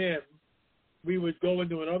came in, we would go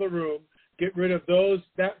into another room, get rid of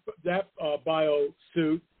that bio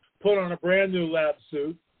suit, put on a brand new lab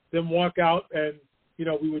suit, then walk out and,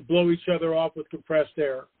 we would blow each other off with compressed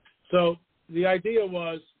air. So the idea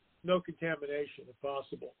was no contamination if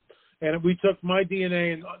possible. And we took my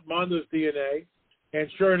DNA and Mondo's DNA, and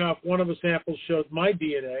sure enough, one of the samples showed my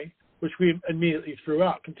DNA, which we immediately threw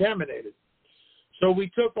out, contaminated. So we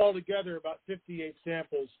took altogether about 58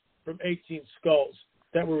 samples from 18 skulls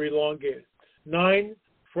that were elongated. 9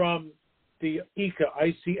 from the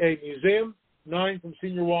ICA Museum, 9 from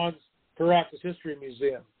Senior Juan's Paracas History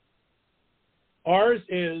Museum. Ours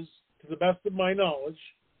is, to the best of my knowledge,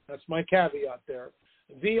 that's my caveat there,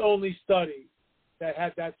 the only study that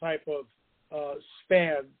had that type of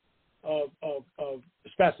span of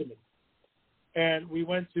specimen. And we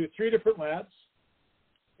went to 3 different labs,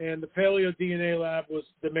 and the Paleo DNA lab was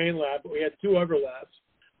the main lab, but we had 2 other labs.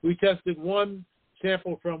 We tested one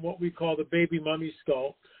sample from what we call the baby mummy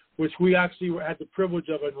skull, which we actually had the privilege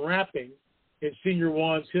of unwrapping in Senior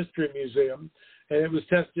Juan's History Museum, and it was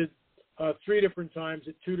tested 3 different times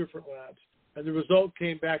at 2 different labs, and the result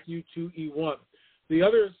came back U2E1. The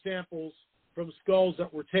other samples from skulls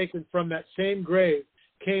that were taken from that same grave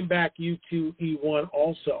came back U2E1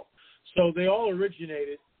 also. So they all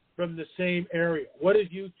originated from the same area. What is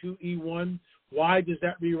U2E1? Why does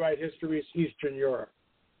that rewrite history? It's Eastern Europe.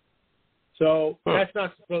 So that's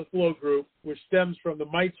not the flow group, which stems from the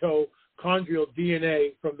mitochondrial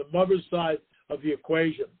DNA from the mother's side of the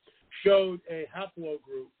equation, showed a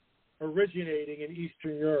haplogroup originating in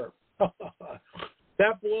Eastern Europe.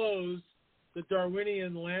 That blows the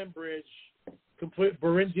Darwinian land bridge,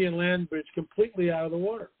 Beringian land bridge, completely out of the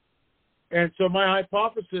water. And so my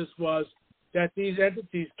hypothesis was that these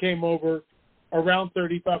entities came over around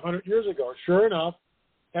 3,500 years ago. Sure enough,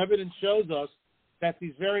 evidence shows us that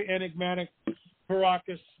these very enigmatic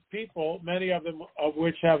Paracas people, many of them of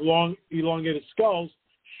which have long elongated skulls,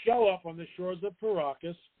 show up on the shores of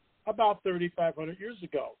Paracas about 3,500 years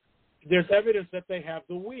ago. There's evidence that they have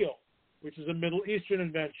the wheel, which is a Middle Eastern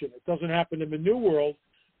invention. It doesn't happen in the New World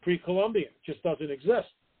pre-Columbian. It just doesn't exist.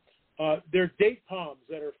 There are date palms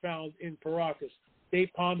that are found in Paracas.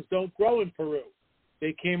 Date palms don't grow in Peru.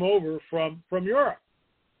 They came over from Europe.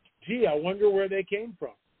 Gee, I wonder where they came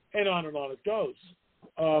from. And on it goes.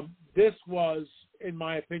 This was, in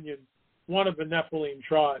my opinion, one of the Nephilim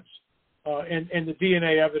tribes, and the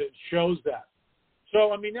DNA evidence shows that.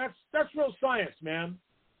 So, I mean, that's real science, man.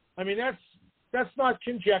 I mean, that's not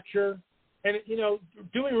conjecture. And,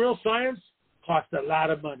 doing real science costs a lot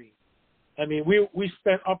of money. I mean, we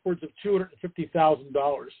spent upwards of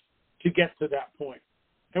 $250,000 to get to that point.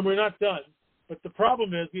 And we're not done. But the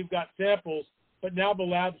problem is we've got samples, but now the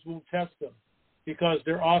labs won't test them because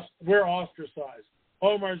we're ostracized.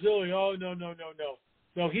 Oh, Marzulli, oh, no.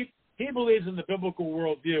 No, he He believes in the biblical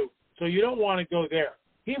worldview, so you don't want to go there.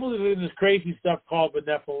 He believes in this crazy stuff called the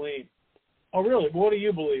Nephilim. Oh, really? What do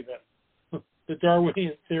you believe in? The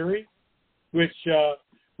Darwinian theory, which the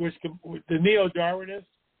neo-Darwinists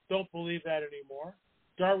don't believe that anymore.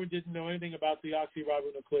 Darwin didn't know anything about the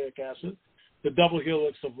oxyribonucleic acid, the double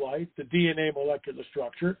helix of life, the DNA molecular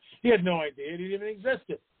structure. He had no idea it even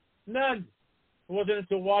existed. None. It wasn't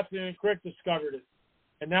until Watson and Crick discovered it.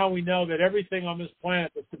 And now we know that everything on this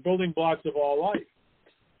planet is the building blocks of all life.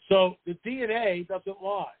 So the DNA doesn't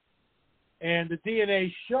lie. And the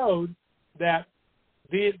DNA showed that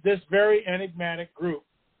this very enigmatic group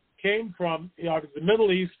came from the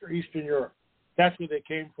Middle East or Eastern Europe. That's where they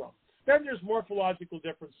came from. Then there's morphological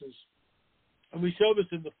differences. And we show this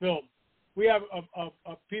in the film. We have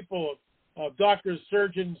people, doctors,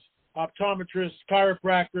 surgeons, optometrists,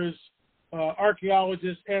 chiropractors,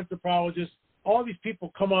 archaeologists, anthropologists. All these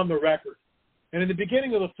people come on the record. And in the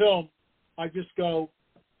beginning of the film, I just go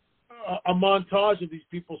a montage of these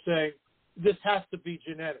people saying, this has to be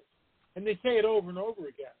genetic. And they say it over and over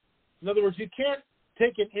again. In other words, you can't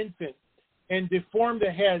take an infant and deform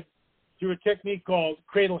the head through a technique called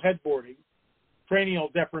cradle headboarding, cranial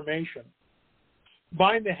deformation,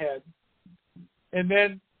 bind the head, and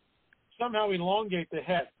then somehow elongate the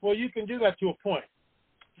head. Well, you can do that to a point.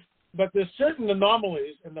 But there's certain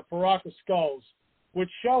anomalies in the Paracas skulls which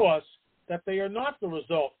show us that they are not the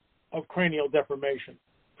result of cranial deformation,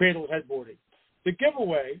 cradle headboarding. The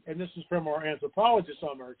giveaway, and this is from our anthropologists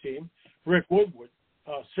on our team, Rick Woodward,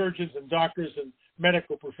 surgeons and doctors and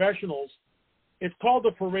medical professionals, it's called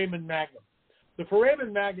the foramen magnum. The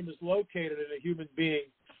foramen magnum is located in a human being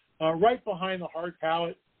right behind the hard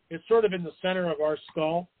palate. It's sort of in the center of our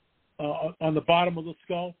skull, on the bottom of the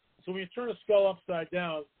skull. So when you turn a skull upside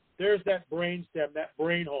down, there's that brain stem, that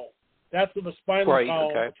brain hole. That's where the spinal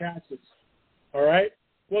column attaches. All right?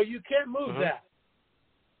 Well, you can't move that.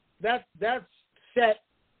 That's set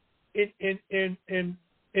in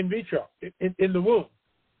vitro, in the womb.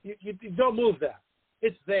 You don't move that.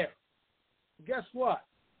 It's there. Guess what?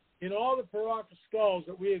 In all the Paracas skulls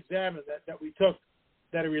that we examined, that we took,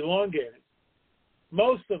 that are elongated,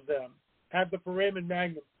 most of them have the foramen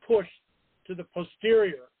magnum pushed to the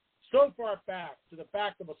posterior, so far back, to the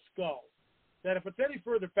back of a skull, that if it's any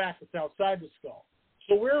further back, it's outside the skull.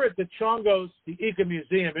 So we're at the Chongos, the Ica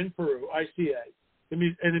Museum in Peru, ICA, and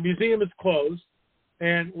the museum is closed,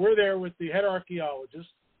 and we're there with the head archaeologist,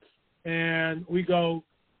 and we go,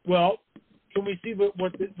 well, can we see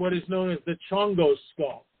what is known as the Chongos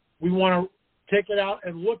skull? We want to take it out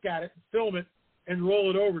and look at it, and film it, and roll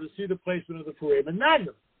it over to see the placement of the foramen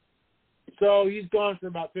magnum. So he's gone for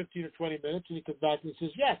about 15 or 20 minutes, and he comes back and says,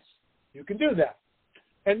 yes, you can do that.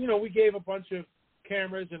 And, we gave a bunch of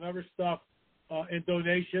cameras and other stuff and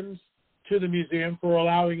donations to the museum for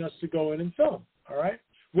allowing us to go in and film, all right,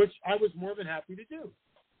 which I was more than happy to do.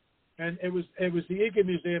 And it was the Ica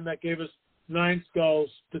Museum that gave us 9 skulls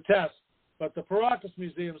to test, but the Paracas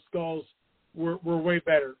Museum skulls were way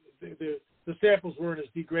better. The samples weren't as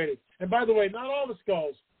degraded. And by the way, not all the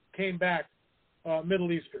skulls came back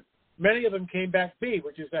Middle Eastern. Many of them came back B,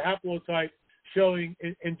 which is the haplotype showing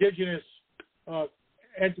indigenous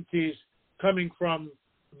entities coming from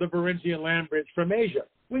the Beringian land bridge from Asia.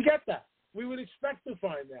 We get that. We would expect to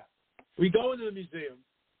find that. We go into the museum,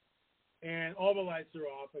 and all the lights are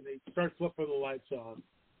off, and they start flipping the lights on.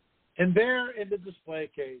 And there in the display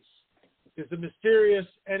case is the mysterious,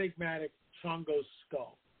 enigmatic Chongos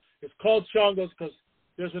skull. It's called Chongos because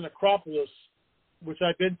there's an acropolis, which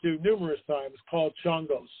I've been to numerous times, called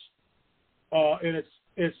Chongos. And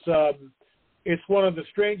it's one of the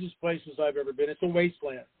strangest places I've ever been. It's a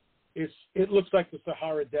wasteland. It looks like the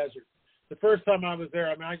Sahara Desert. The first time I was there,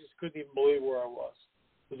 I just couldn't even believe where I was.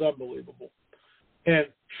 It was unbelievable. And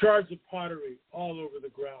shards of pottery all over the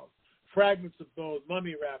ground, fragments of bones,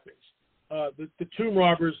 mummy wrappings. The tomb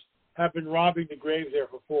robbers have been robbing the graves there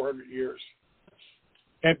for 400 years.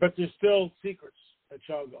 But there's still secrets at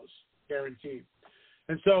Chongos, guaranteed.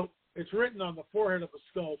 And so it's written on the forehead of the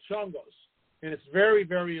skull, Chongos, and it's very,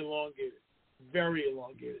 very elongated, very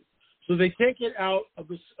elongated. So they take it out of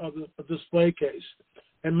the display case,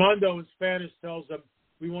 and Mondo in Spanish tells them,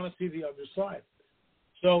 we want to see the other side.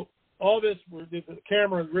 So all this, the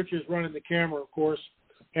camera, Richard's running the camera, of course,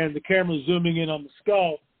 and the camera's zooming in on the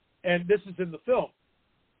skull, and this is in the film,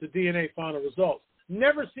 the DNA final results.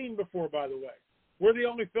 Never seen before, by the way. We're the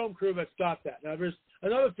only film crew that's got that. Now, there's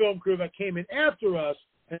another film crew that came in after us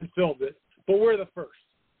and filmed it, but we're the first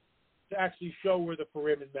to actually show where the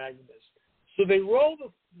foramen magnum is. So they roll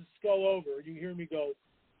the skull over, and you hear me go,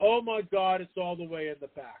 oh, my God, it's all the way in the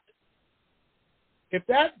back. If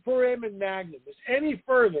that foramen magnum is any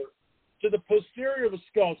further to the posterior of the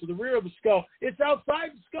skull, to the rear of the skull. It's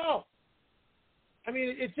outside the skull. I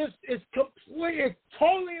mean, it's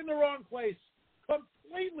totally in the wrong place.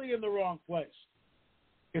 Completely in the wrong place.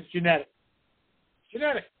 It's genetic.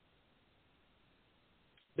 Genetic.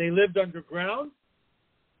 They lived underground.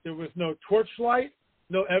 There was no torchlight,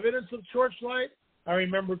 no evidence of torchlight. I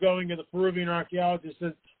remember going to the Peruvian archaeologist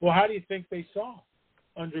and said, well, how do you think they saw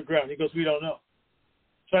underground? He goes, we don't know.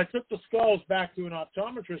 So I took the skulls back to an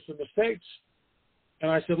optometrist in the States, and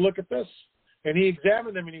I said, look at this. And he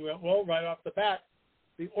examined them, and he went, well, right off the bat,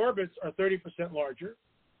 the orbits are 30% larger.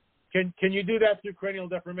 Can you do that through cranial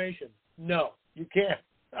deformation? No, you can't.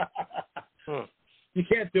 You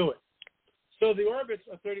can't do it. So the orbits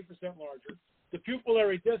are 30% larger. The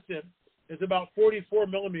pupillary distance is about 44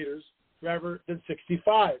 millimeters rather than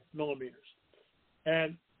 65 millimeters.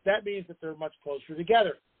 And that means that they're much closer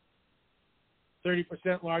together.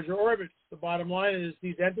 30% larger orbits. The bottom line is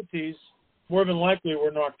these entities more than likely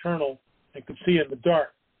were nocturnal and could see in the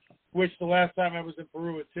dark, which the last time I was in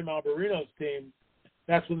Peru with Tim Alberino's team,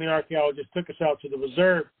 that's when the archaeologists took us out to the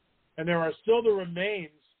reserve, and there are still the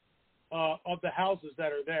remains of the houses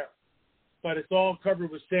that are there. But it's all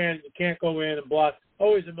covered with sand. You can't go in and block.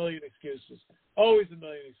 Always a million excuses. Always a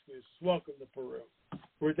million excuses. Welcome to Peru.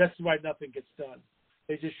 That's why nothing gets done.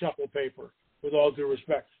 They just shuffle paper, with all due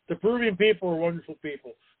respect. The Peruvian people are wonderful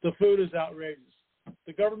people. The food is outrageous.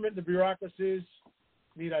 The government, the bureaucracies,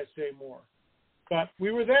 need I say more? But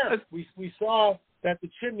we were there. We saw that the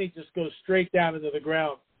chimney just goes straight down into the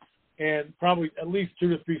ground, and probably at least 2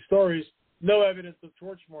 to 3 stories, no evidence of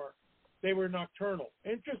torch mark. They were nocturnal.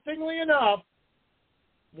 Interestingly enough,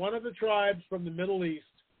 one of the tribes from the Middle East,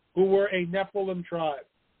 who were a Nephilim tribe,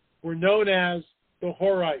 were known as the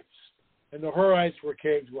Horites, and the Horites were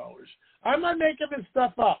cave dwellers. I'm not making this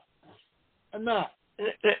stuff up. I'm not.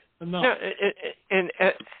 No, and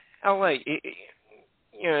L.A.,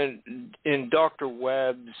 in Dr.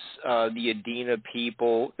 Webb's the Adena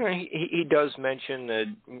people, he does mention that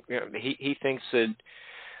he thinks that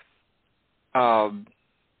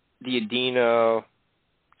the Adena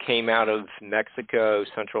came out of Mexico,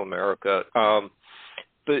 Central America,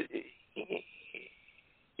 but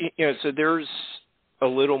so there's a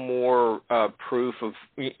little more proof of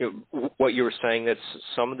what you were saying, that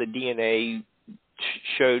some of the DNA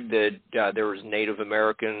showed that there was Native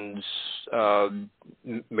Americans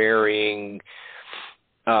marrying,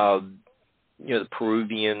 the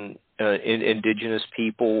Peruvian indigenous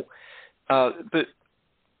people. But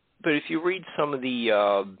if you read some of the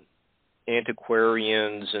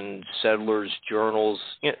antiquarians and settlers' journals,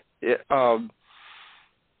 they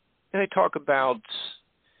talk about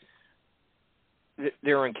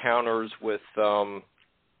their encounters with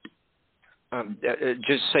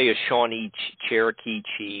just say a Shawnee Cherokee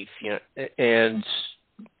chief, and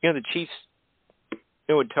the chiefs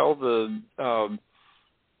would tell the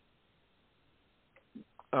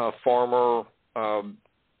farmer,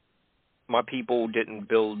 my people didn't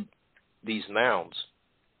build these mounds.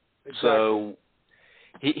 Exactly. So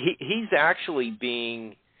he's actually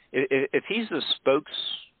being, if he's a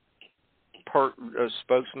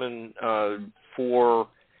spokesman for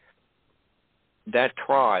that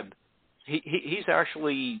tribe, he's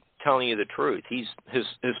actually telling you the truth. He's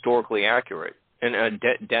historically accurate. And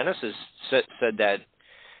Dennis has said that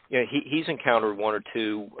he's encountered 1 or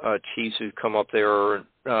 2 chiefs who come up there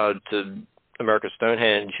to America's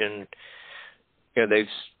Stonehenge, and they've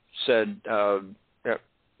said the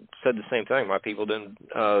same thing. My people didn't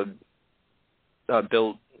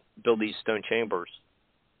build these stone chambers.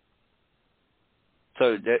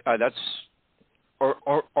 So that's.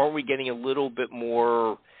 Are we getting a little bit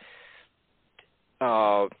more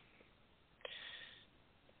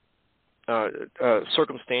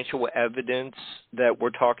circumstantial evidence that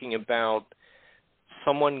we're talking about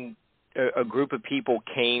a group of people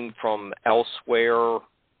came from elsewhere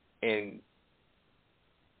and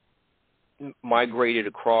migrated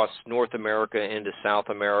across North America into South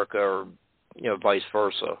America, or vice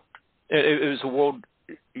versa? It was a world.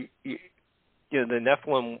 The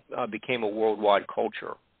Nephilim became a worldwide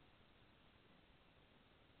culture.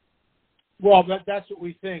 Well, that's what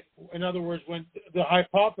we think. In other words, when the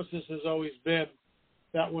hypothesis has always been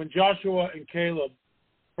that when Joshua and Caleb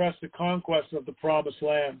pressed the conquest of the Promised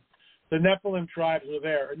Land, the Nephilim tribes were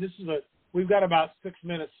there. And we've got about 7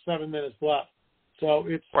 minutes left, so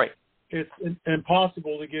it's right. It's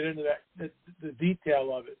impossible to get into the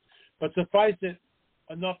detail of it. But suffice it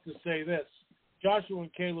enough to say this: Joshua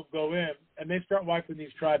and Caleb go in and they start wiping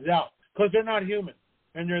these tribes out because they're not human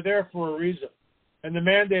and they're there for a reason. And the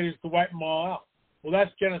mandate is to wipe them all out. Well,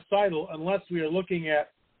 that's genocidal unless we are looking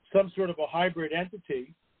at some sort of a hybrid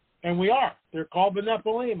entity And we are. They're called the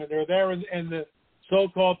Nephilim, and they're there in the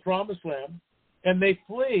so-called Promised Land, and they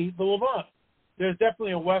flee the Levant. There's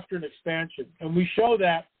definitely a Western expansion, and we show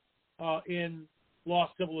that in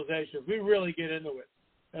Lost Civilizations. We really get into it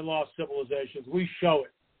in Lost Civilizations. We show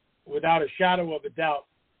it without a shadow of a doubt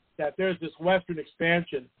that there's this Western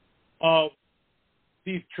expansion of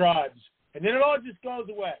these tribes, and then it all just goes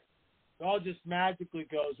away. It all just magically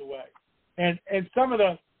goes away. And some of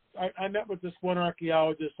the I met with this one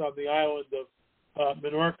archaeologist on the island of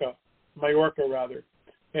Mallorca,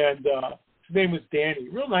 and his name was Danny.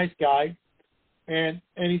 Real nice guy, and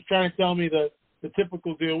he's trying to tell me the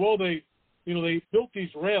typical deal. Well, they built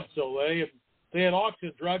these ramps, and they had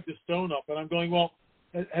oxen drag the stone up, and I'm going, well,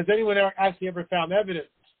 has anyone actually ever found evidence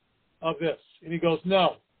of this? And he goes,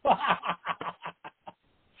 no.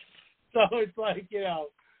 So it's like,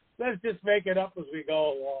 let's just make it up as we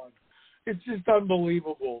go along. It's just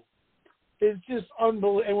unbelievable. It's just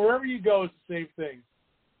unbelievable. And wherever you go, it's the same thing.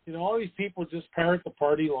 All these people just parrot the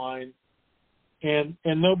party line, and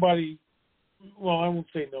nobody, well, I won't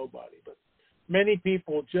say nobody, but many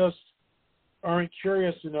people just aren't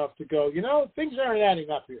curious enough to go, things aren't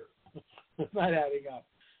adding up here. It's not adding up.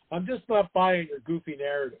 I'm just not buying your goofy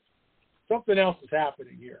narrative. Something else is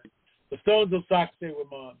happening here. The stones of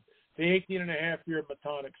Sacsayhuaman, the 18-and-a-half-year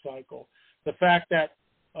Metonic cycle, the fact that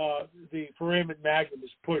the foramen magnum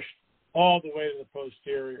is pushed all the way to the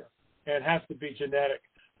posterior and has to be genetic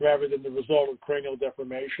rather than the result of cranial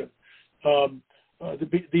deformation.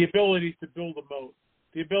 The ability to build a moat,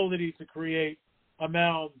 the ability to create a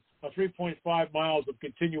mound of 3.5 miles of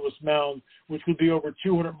continuous mound, which would be over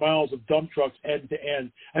 200 miles of dump trucks end to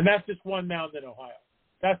end. And that's just one mound in Ohio.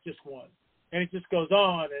 That's just one. And it just goes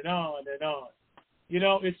on and on and on.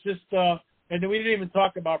 It's just, and then we didn't even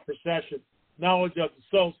talk about precession, knowledge of the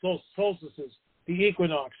solstices, the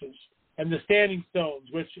equinoxes, and the standing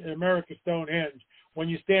stones, which in America, Stonehenge, when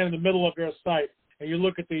you stand in the middle of their site and you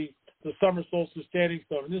look at the summer solstice standing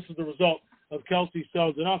stone, and this is the result of Kelsey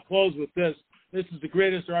stones. And I'll close with this. This is the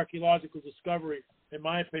greatest archaeological discovery, in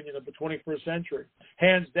my opinion, of the 21st century.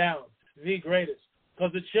 Hands down, the greatest.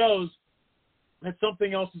 Because it shows that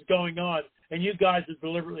something else is going on, and you guys are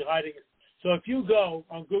deliberately hiding it. So if you go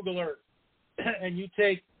on Google Earth and you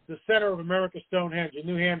take the center of America, Stonehenge in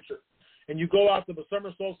New Hampshire, and you go out to the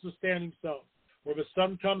summer solstice standing stone where the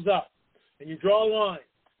sun comes up, and you draw a line,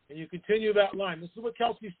 and you continue that line. This is what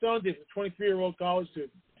Kelsey Stone did, a 23-year-old college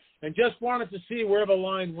student, and just wanted to see where the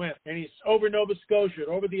line went. And he's over Nova Scotia,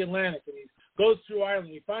 over the Atlantic, and he goes through Ireland.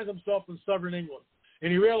 He finds himself in southern England,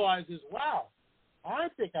 and he realizes, wow, I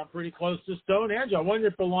think I'm pretty close to Stonehenge. I wonder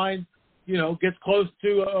if the line, gets close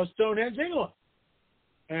to Stonehenge, England.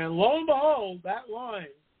 And lo and behold, that line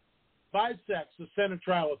bisects the center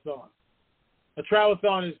trilithon. A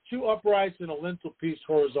trilithon is two uprights and a lintel piece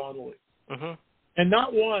horizontally. Uh-huh. And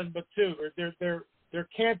not one, but two. They're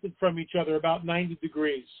canted from each other about 90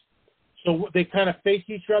 degrees. So they kind of face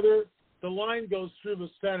each other. The line goes through the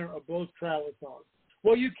center of both trilithons.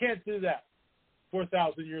 Well, you can't do that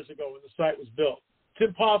 4,000 years ago when the site was built. It's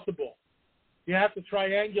impossible. You have to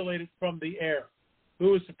triangulate it from the air.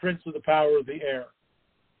 Who is the prince of the power of the air?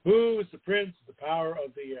 Who is the prince of the power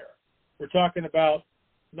of the air? We're talking about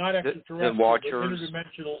not extraterrestrial, but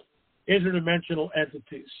interdimensional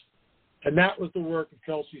entities. And that was the work of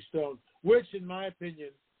Kelsey Stone, which, in my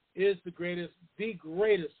opinion, is the greatest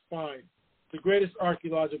find, the greatest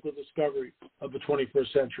archaeological discovery of the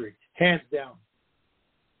 21st century, hands down.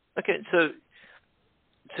 Okay, so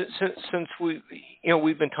since we've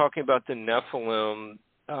been talking about the Nephilim,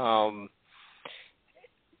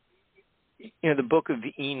 the Book of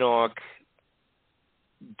Enoch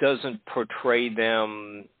doesn't portray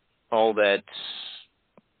them all that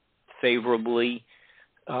favorably.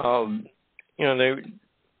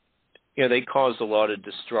 They caused a lot of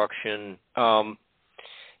destruction. Do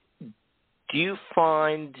you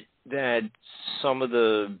find that some of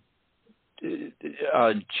the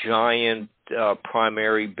giant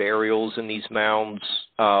primary burials in these mounds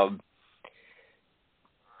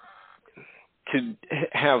to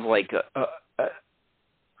have like a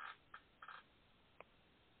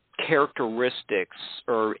characteristics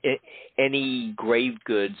or any grave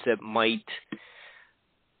goods that might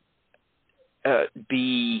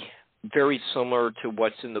be very similar to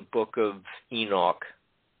what's in the Book of Enoch?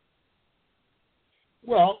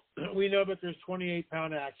 Well, we know that there's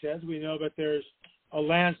 28-pound axe heads. We know that there's a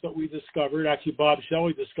lance that we discovered, actually Bob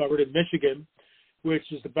Shelley discovered in Michigan,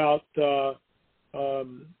 which is about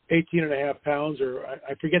 18 and a half pounds, or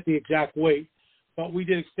I forget the exact weight, but we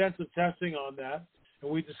did extensive testing on that, and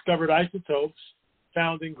we discovered isotopes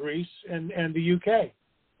found in Greece and the UK.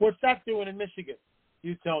 What's that doing in Michigan?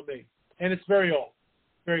 You tell me. And it's very old,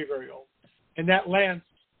 very, very old. And that lance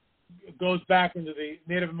goes back into the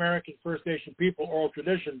Native American First Nation people oral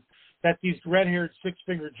tradition that these red-haired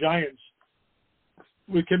six-fingered giants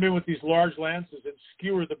would come in with these large lances and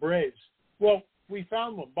skewer the braves. Well, we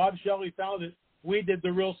found one. Bob Shelley found it. We did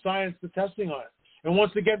the real science, the testing on it. And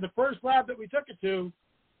once again, the first lab that we took it to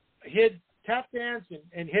hid tap dance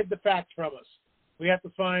and hid the facts from us. We had to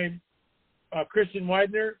find Christian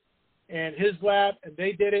Widener and his lab, and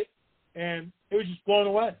they did it, and it was just blown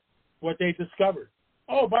away what they discovered.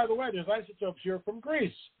 Oh, by the way, there's isotopes here from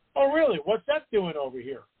Greece. Oh, really? What's that doing over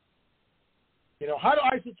here? You know, how do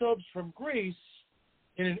isotopes from Greece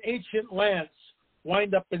in an ancient lance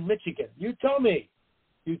wind up in Michigan? You tell me.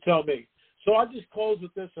 You tell me. So I'll just close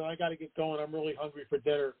with this, and I got to get going. I'm really hungry for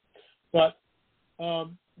dinner. But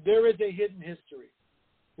there is a hidden history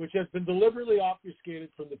which has been deliberately obfuscated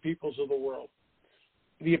from the peoples of the world.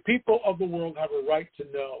 The people of the world have a right to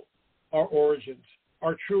know our origins,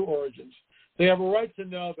 our true origins. They have a right to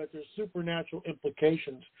know that there's supernatural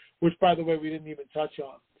implications, which, by the way, we didn't even touch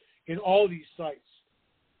on, in all these sites.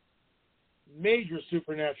 Major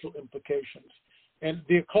supernatural implications. And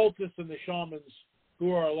the occultists and the shamans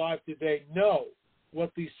who are alive today know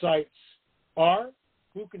what these sites are,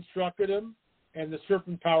 who constructed them, and the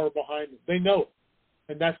serpent power behind them. They know it.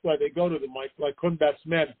 And that's why they go to them, like Hunbat's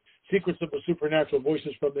Men, Secrets of the Supernatural,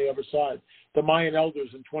 Voices from the Other Side. The Mayan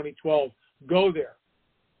elders in 2012 go there.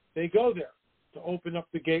 They go there to open up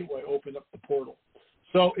the gateway, open up the portal.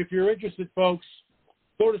 So if you're interested, folks,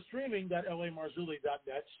 go to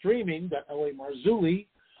streaming.lamarzulli.net,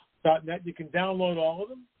 streaming.lamarzulli.net. You can download all of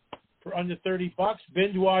them for under $30.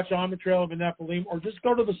 Binge watch On the Trail of the Nephilim, or just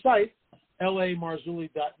go to the site,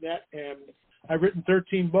 lamarzulli.net. And I've written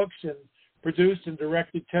 13 books and produced and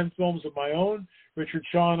directed 10 films of my own. Richard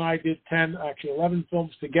Shaw and I did 11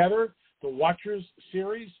 films together, the Watchers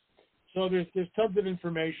series. So there's tons of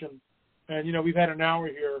information. And, you know, we've had an hour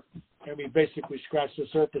here, and we basically scratched the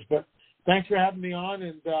surface. But thanks for having me on.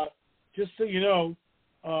 And just so you know,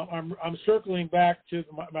 I'm circling back to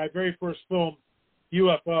my very first film,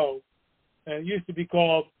 UFO. And it used to be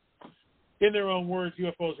called, in their own words,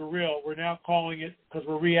 UFOs Are Real. We're now calling it, because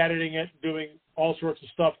we're re-editing it, doing all sorts of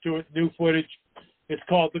stuff to it, new footage. It's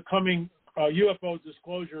called The Coming UFO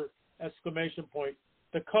Disclosure, ! The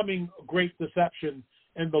Coming Great Deception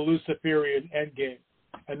and the Luciferian Endgame.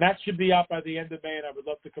 And that should be out by the end of May, and I would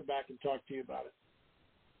love to come back and talk to you about it.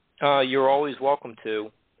 You're always welcome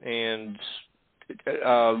to. And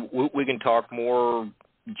we can talk more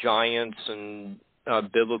giants and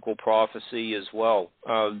biblical prophecy as well.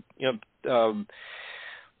 I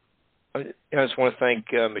just want to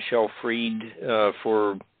thank Michelle Freed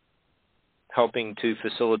for helping to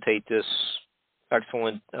facilitate this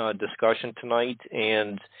excellent discussion tonight,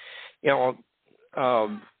 and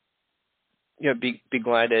be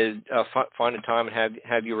glad to find a time and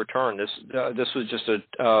have you return. This was just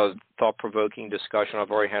a thought-provoking discussion.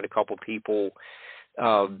 I've already had a couple people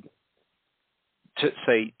to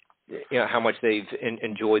say how much they've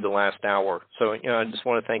enjoyed the last hour. So I just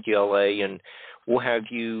want to thank you, LA, and we'll have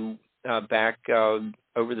you back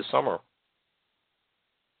over the summer.